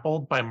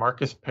grappled by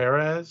Marcus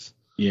Perez.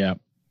 Yeah.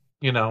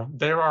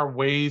 There are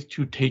ways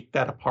to take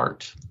that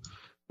apart.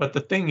 But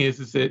the thing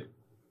is that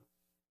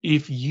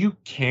if you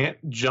can't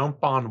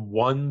jump on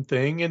one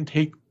thing and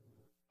take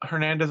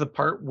Hernandez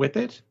apart with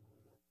it,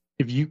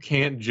 if you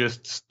can't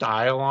just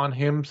style on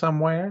him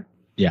somewhere,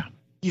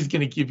 he's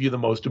going to give you the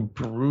most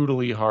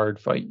brutally hard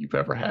fight you've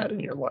ever had in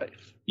your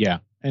life. Yeah.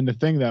 And the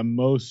thing that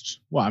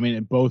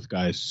both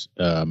guys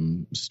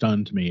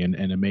stunned me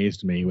and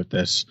amazed me with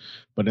this,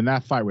 but in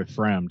that fight with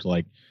Fremd,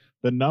 like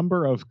the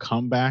number of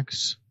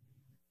comebacks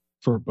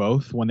for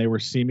both when they were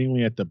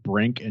seemingly at the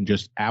brink and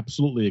just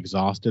absolutely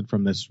exhausted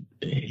from this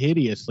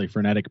hideously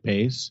frenetic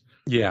pace.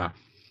 Yeah.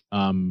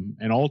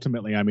 And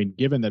ultimately,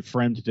 given that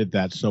Fremd did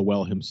that so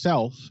well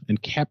himself and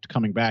kept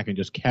coming back and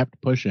just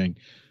kept pushing,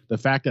 the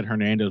fact that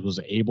Hernandez was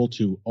able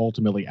to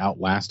ultimately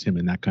outlast him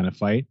in that kind of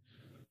fight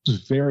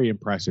was very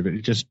impressive.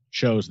 It just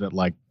shows that,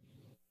 like,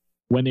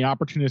 when the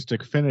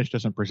opportunistic finish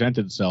doesn't present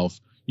itself,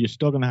 you're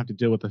still going to have to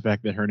deal with the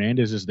fact that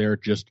Hernandez is there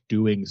just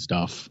doing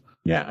stuff.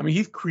 Yeah,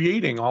 he's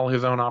creating all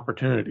his own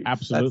opportunities.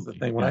 Absolutely. That's the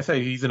thing. When I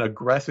say he's an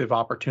aggressive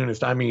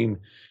opportunist,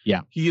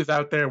 he is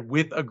out there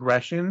with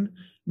aggression,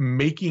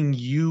 making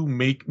you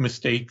make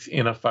mistakes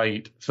in a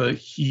fight so that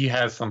he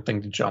has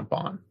something to jump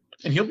on.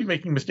 And he'll be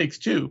making mistakes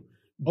too,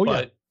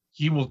 but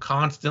he will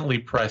constantly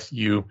press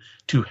you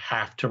to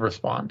have to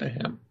respond to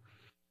him.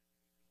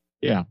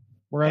 Yeah.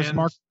 Whereas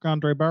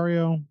Marc-Andre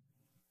Barrio,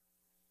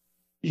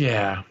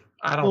 I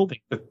don't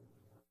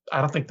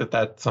think that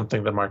that's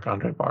something that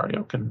Marc-Andre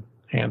Barrio can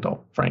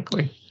handle,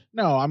 frankly.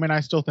 No, I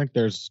still think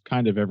there's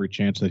kind of every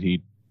chance that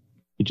he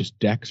just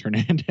decks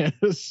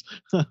Hernandez.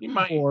 He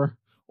might.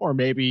 Or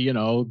maybe,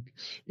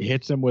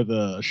 hits him with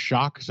a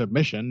shock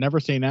submission. Never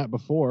seen that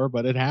before,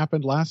 but it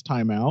happened last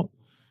time out.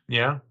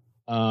 Yeah.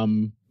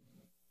 And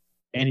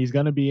he's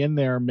going to be in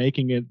there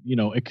making it,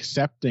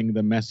 accepting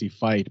the messy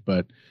fight,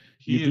 but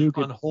he is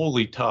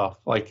unholy tough.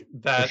 Like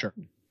that. Sure.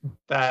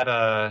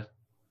 that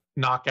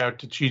knockout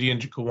to Chidi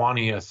and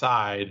Njokuani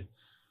aside,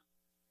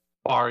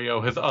 Barrio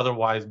has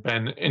otherwise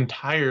been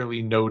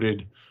entirely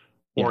noted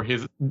for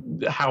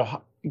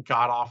how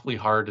god-awfully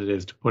hard it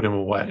is to put him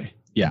away.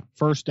 Yeah,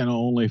 first and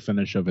only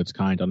finish of its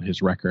kind on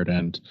his record,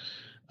 and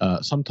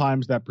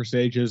sometimes that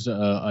presages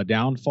a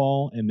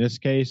downfall. In this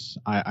case,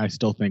 I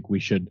still think we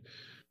should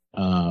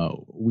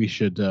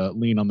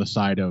lean on the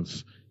side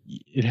of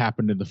it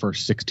happened in the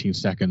first 16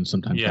 seconds.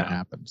 Sometimes that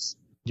happens.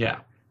 Yeah,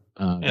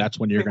 that's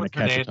when you're going to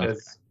catch a tough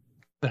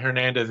guy.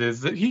 Hernandez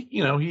is that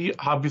he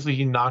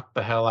obviously knocked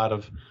the hell out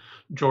of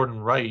Jordan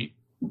Wright,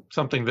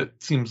 something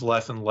that seems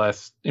less and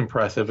less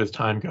impressive as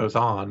time goes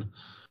on.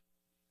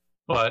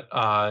 But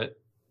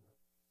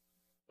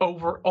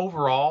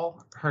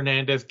overall,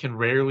 Hernandez can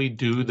rarely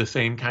do the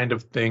same kind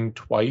of thing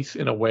twice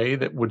in a way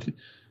that would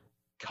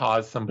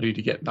cause somebody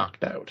to get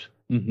knocked out.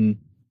 Mm-hmm.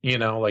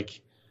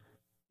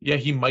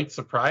 He might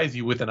surprise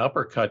you with an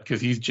uppercut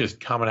because he's just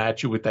coming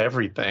at you with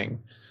everything.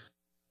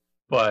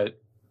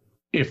 But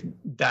if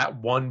that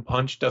one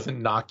punch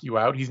doesn't knock you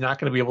out, he's not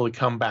going to be able to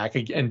come back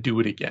and do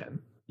it again.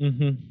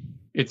 Mm-hmm.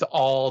 It's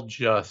all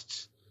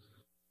just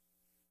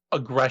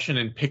aggression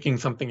and picking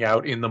something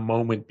out in the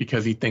moment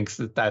because he thinks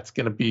that that's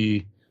going to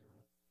be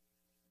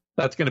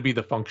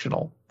the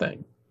functional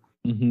thing.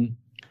 Mm-hmm.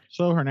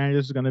 So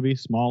Hernandez is going to be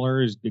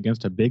smaller. He's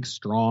against a big,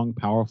 strong,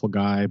 powerful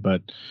guy,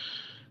 but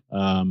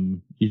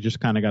you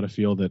just kind of got to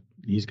feel that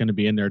he's going to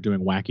be in there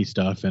doing wacky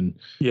stuff and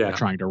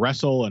trying to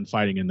wrestle and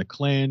fighting in the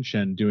clinch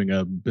and doing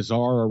a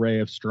bizarre array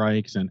of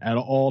strikes. And at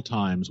all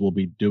times will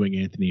be doing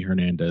Anthony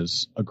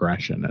Hernandez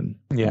aggression.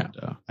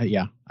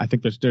 I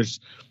think there's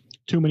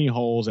too many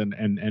holes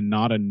and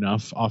not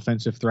enough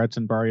offensive threats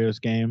in Barrio's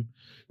game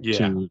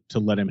to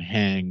let him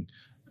hang,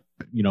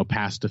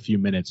 past a few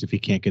minutes if he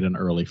can't get an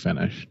early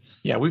finish.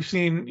 Yeah, we've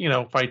seen,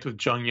 fights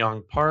with Jung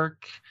Young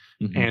Park,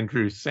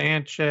 Andrew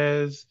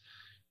Sanchez,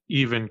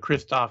 even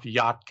Krzysztof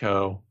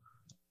Yatko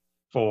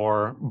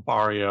for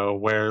Barrio,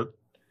 where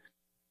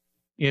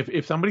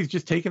if somebody's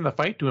just taking the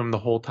fight to him the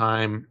whole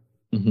time,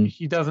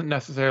 he doesn't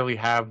necessarily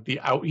have the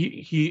out.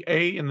 He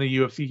in the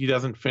UFC, he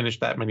doesn't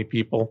finish that many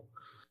people.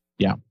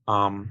 Yeah.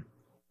 And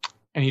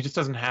he just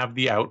doesn't have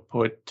the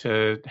output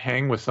to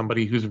hang with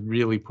somebody who's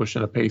really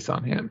pushing a pace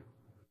on him.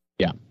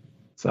 Yeah.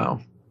 So.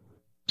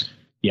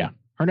 Yeah.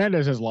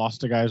 Hernandez has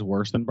lost to guys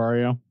worse than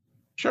Barrio.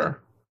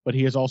 Sure. But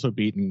he has also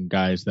beaten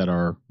guys that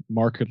are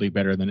markedly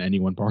better than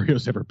anyone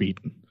Barrio's ever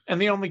beaten. And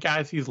the only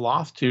guys he's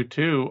lost to,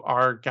 too,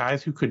 are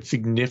guys who could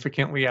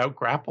significantly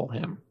out-grapple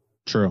him.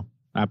 True.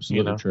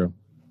 Absolutely true.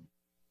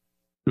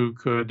 Who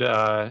could...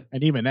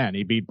 and even then,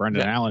 he beat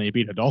Brendan Allen, he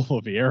beat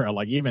Adolfo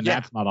Vieira.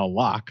 That's not a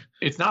lock.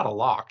 It's not a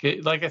lock.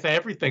 Like I say,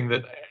 everything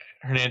that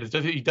Hernandez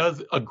does, he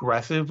does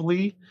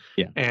aggressively,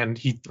 and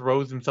he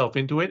throws himself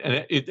into it,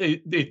 and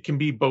it can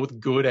be both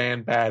good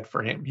and bad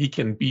for him. He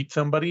can beat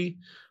somebody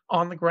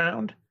on the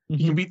ground.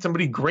 He can beat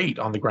somebody great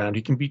on the ground.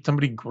 He can beat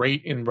somebody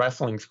great in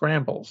wrestling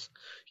scrambles.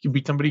 He can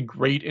beat somebody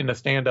great in a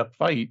stand-up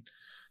fight.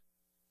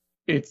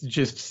 It's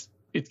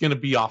going to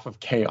be off of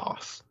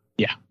chaos.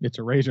 Yeah, it's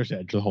a razor's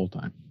edge the whole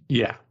time.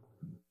 Yeah.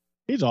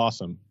 He's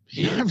awesome.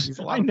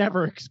 I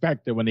never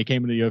expected when he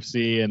came into the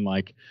UFC and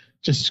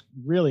just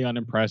really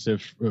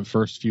unimpressive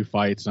first few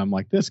fights. And I'm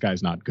like, this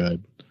guy's not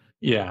good.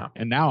 Yeah.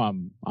 And now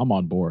I'm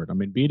on board. I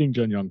mean, beating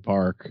Jun Young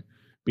Park,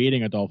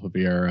 beating Adolfo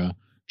Vieira,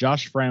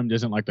 Josh Fremd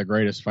isn't the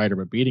greatest fighter,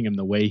 but beating him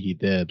the way he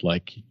did,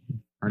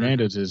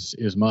 Hernandez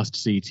is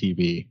must-see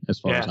TV as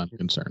far as I'm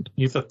concerned.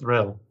 He's a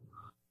thrill.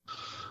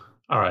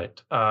 All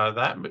right.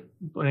 That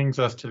brings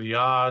us to the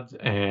odds,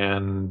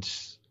 and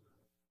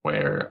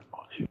where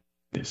is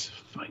this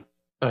fight?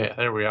 Oh, yeah,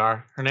 there we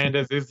are.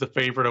 Hernandez is the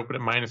favorite, open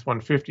at minus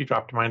 150,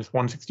 dropped to minus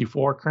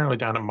 164, currently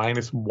down at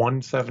minus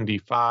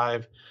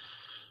 175.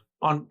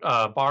 On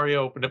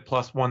Barrio opened at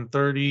plus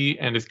 130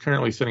 and is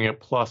currently sitting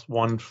at plus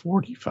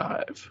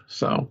 145.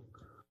 So,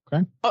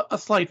 okay, a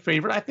slight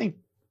favorite.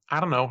 I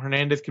don't know.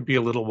 Hernandez could be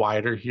a little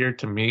wider here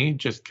to me,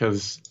 just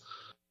because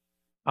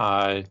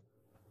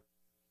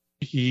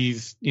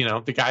he's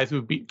the guys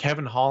who beat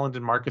Kevin Holland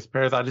and Marcus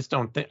Perez.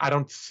 I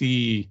don't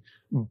see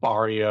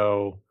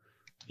Barrio,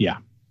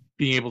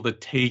 being able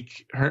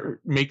to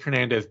make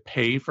Hernandez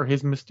pay for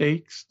his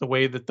mistakes the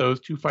way that those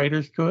two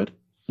fighters could.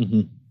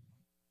 Mm-hmm.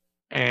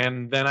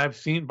 And then I've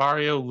seen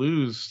Barrio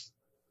lose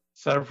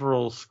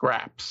several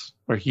scraps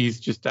where he's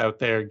just out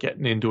there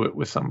getting into it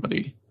with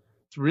somebody.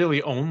 It's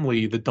really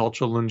only the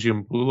Dolce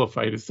Lungiambula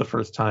fight is the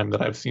first time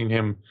that I've seen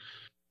him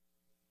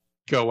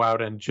go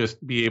out and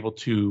just be able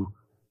to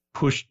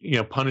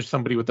punish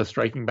somebody with a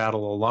striking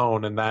battle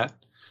alone. And that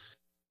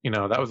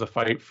was a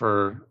fight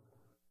for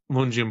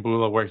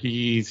Lungiambula where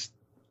he's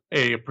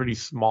a pretty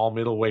small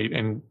middleweight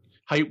and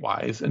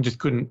height-wise and just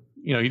couldn't,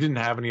 he didn't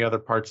have any other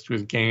parts to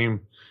his game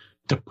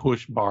to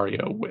push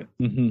Barrio with.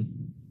 Mm-hmm.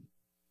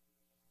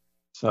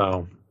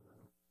 So,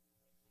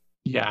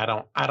 yeah, I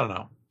don't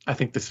know. I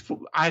think this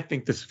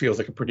feels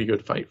like a pretty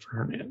good fight for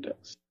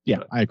Hernandez.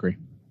 Yeah, I agree.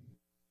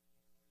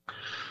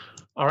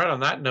 All right, on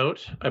that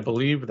note, I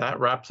believe that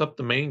wraps up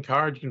the main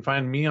card. You can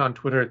find me on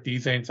Twitter at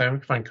 @TheZaneSimon. You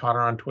can find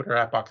Connor on Twitter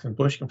at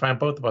BoxingBush. You can find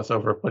both of us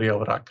over at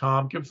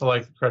BuddyOver.com. Give us a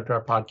like, subscribe to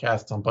our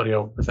podcasts on Buddy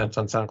Over Presents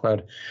on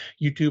SoundCloud,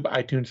 YouTube,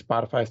 iTunes,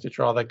 Spotify,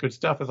 Stitcher, all that good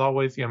stuff. As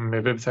always, the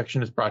MMA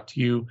Vivisection is brought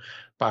to you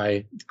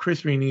by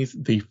Chris Rini's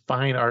The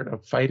Fine Art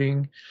of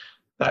Fighting.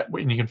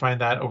 And you can find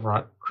that over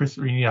on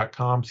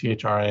chrisrini.com,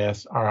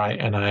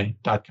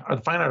 CHRISRINI.com, or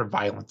The Fine Art of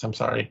Violence, I'm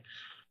sorry.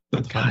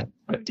 God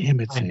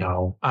damn it. I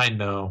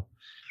know.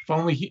 If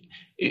only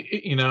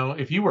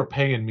if you were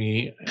paying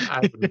me, I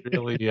would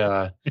really,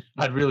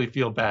 I'd really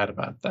feel bad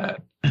about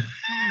that.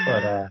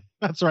 But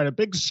that's right. A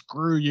big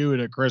screw you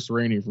to Chris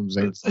Rainey from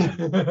Zane's. On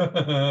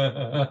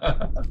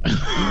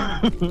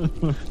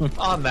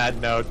that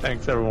note,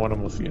 thanks everyone, and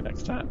we'll see you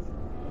next time.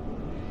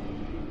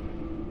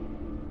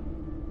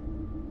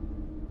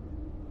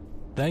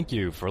 Thank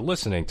you for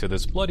listening to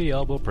this Bloody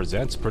Elbow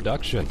Presents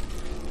production.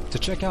 To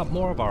check out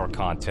more of our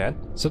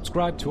content,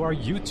 subscribe to our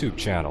YouTube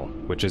channel,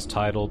 which is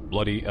titled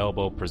Bloody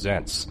Elbow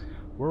Presents.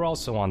 We're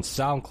also on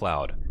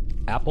SoundCloud,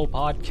 Apple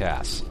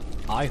Podcasts,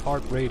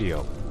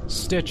 iHeartRadio,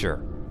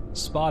 Stitcher,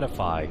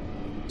 Spotify,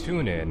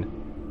 TuneIn,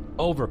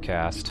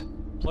 Overcast,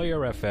 Player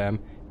FM,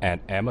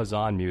 and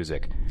Amazon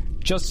Music.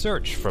 Just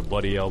search for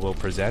Bloody Elbow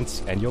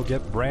Presents and you'll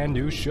get brand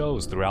new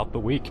shows throughout the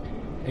week,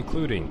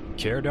 including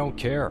Care Don't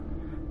Care,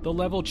 the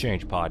Level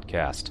Change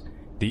Podcast,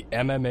 the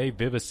MMA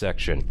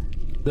Vivisection,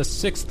 the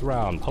 6th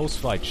Round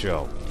Post-Fight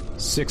Show,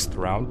 6th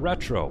Round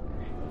Retro,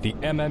 the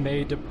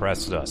MMA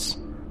Depressed Us,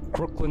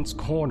 Crooklyn's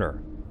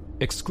Corner,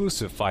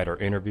 exclusive fighter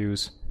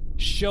interviews,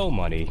 show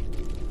money,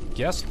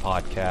 guest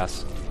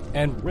podcasts,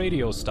 and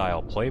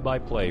radio-style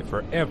play-by-play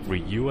for every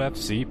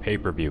UFC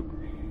pay-per-view.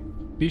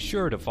 Be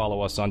sure to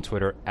follow us on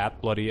Twitter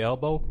at Bloody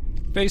Elbow,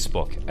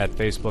 Facebook at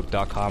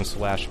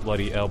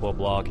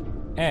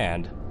facebook.com/BloodyElbowBlog,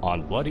 and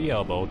on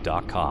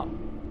BloodyElbow.com.